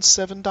you in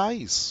 7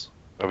 days.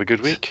 Have a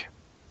good week.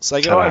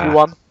 Say goodnight,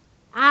 everyone.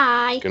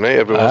 Bye. Good night,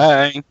 everyone.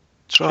 Bye.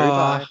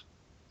 Bye.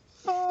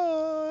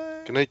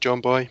 Bye. Good night,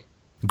 John Boy.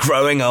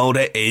 Growing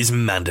older is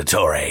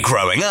mandatory.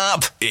 Growing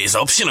up is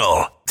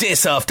optional.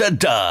 Dis After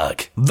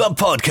Dark, the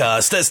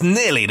podcast that's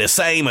nearly the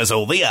same as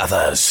all the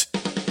others.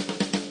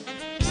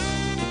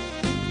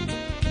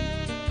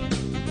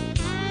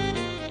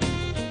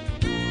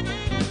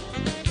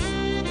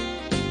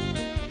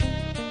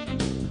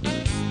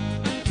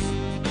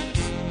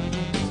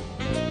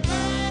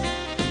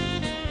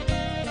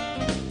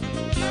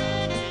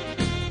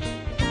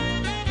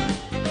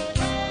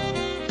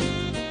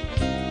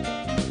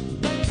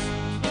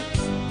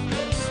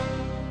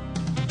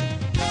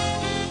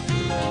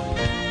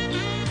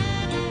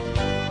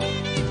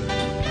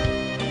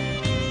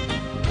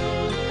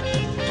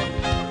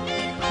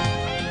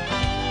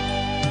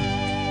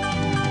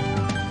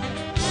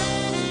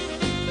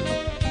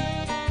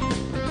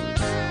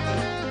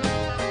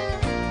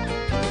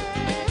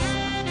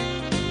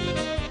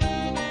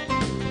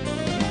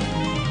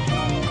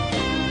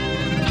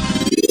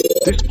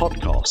 This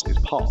podcast is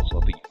part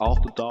of the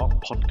After Dark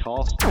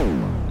Podcast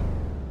Network.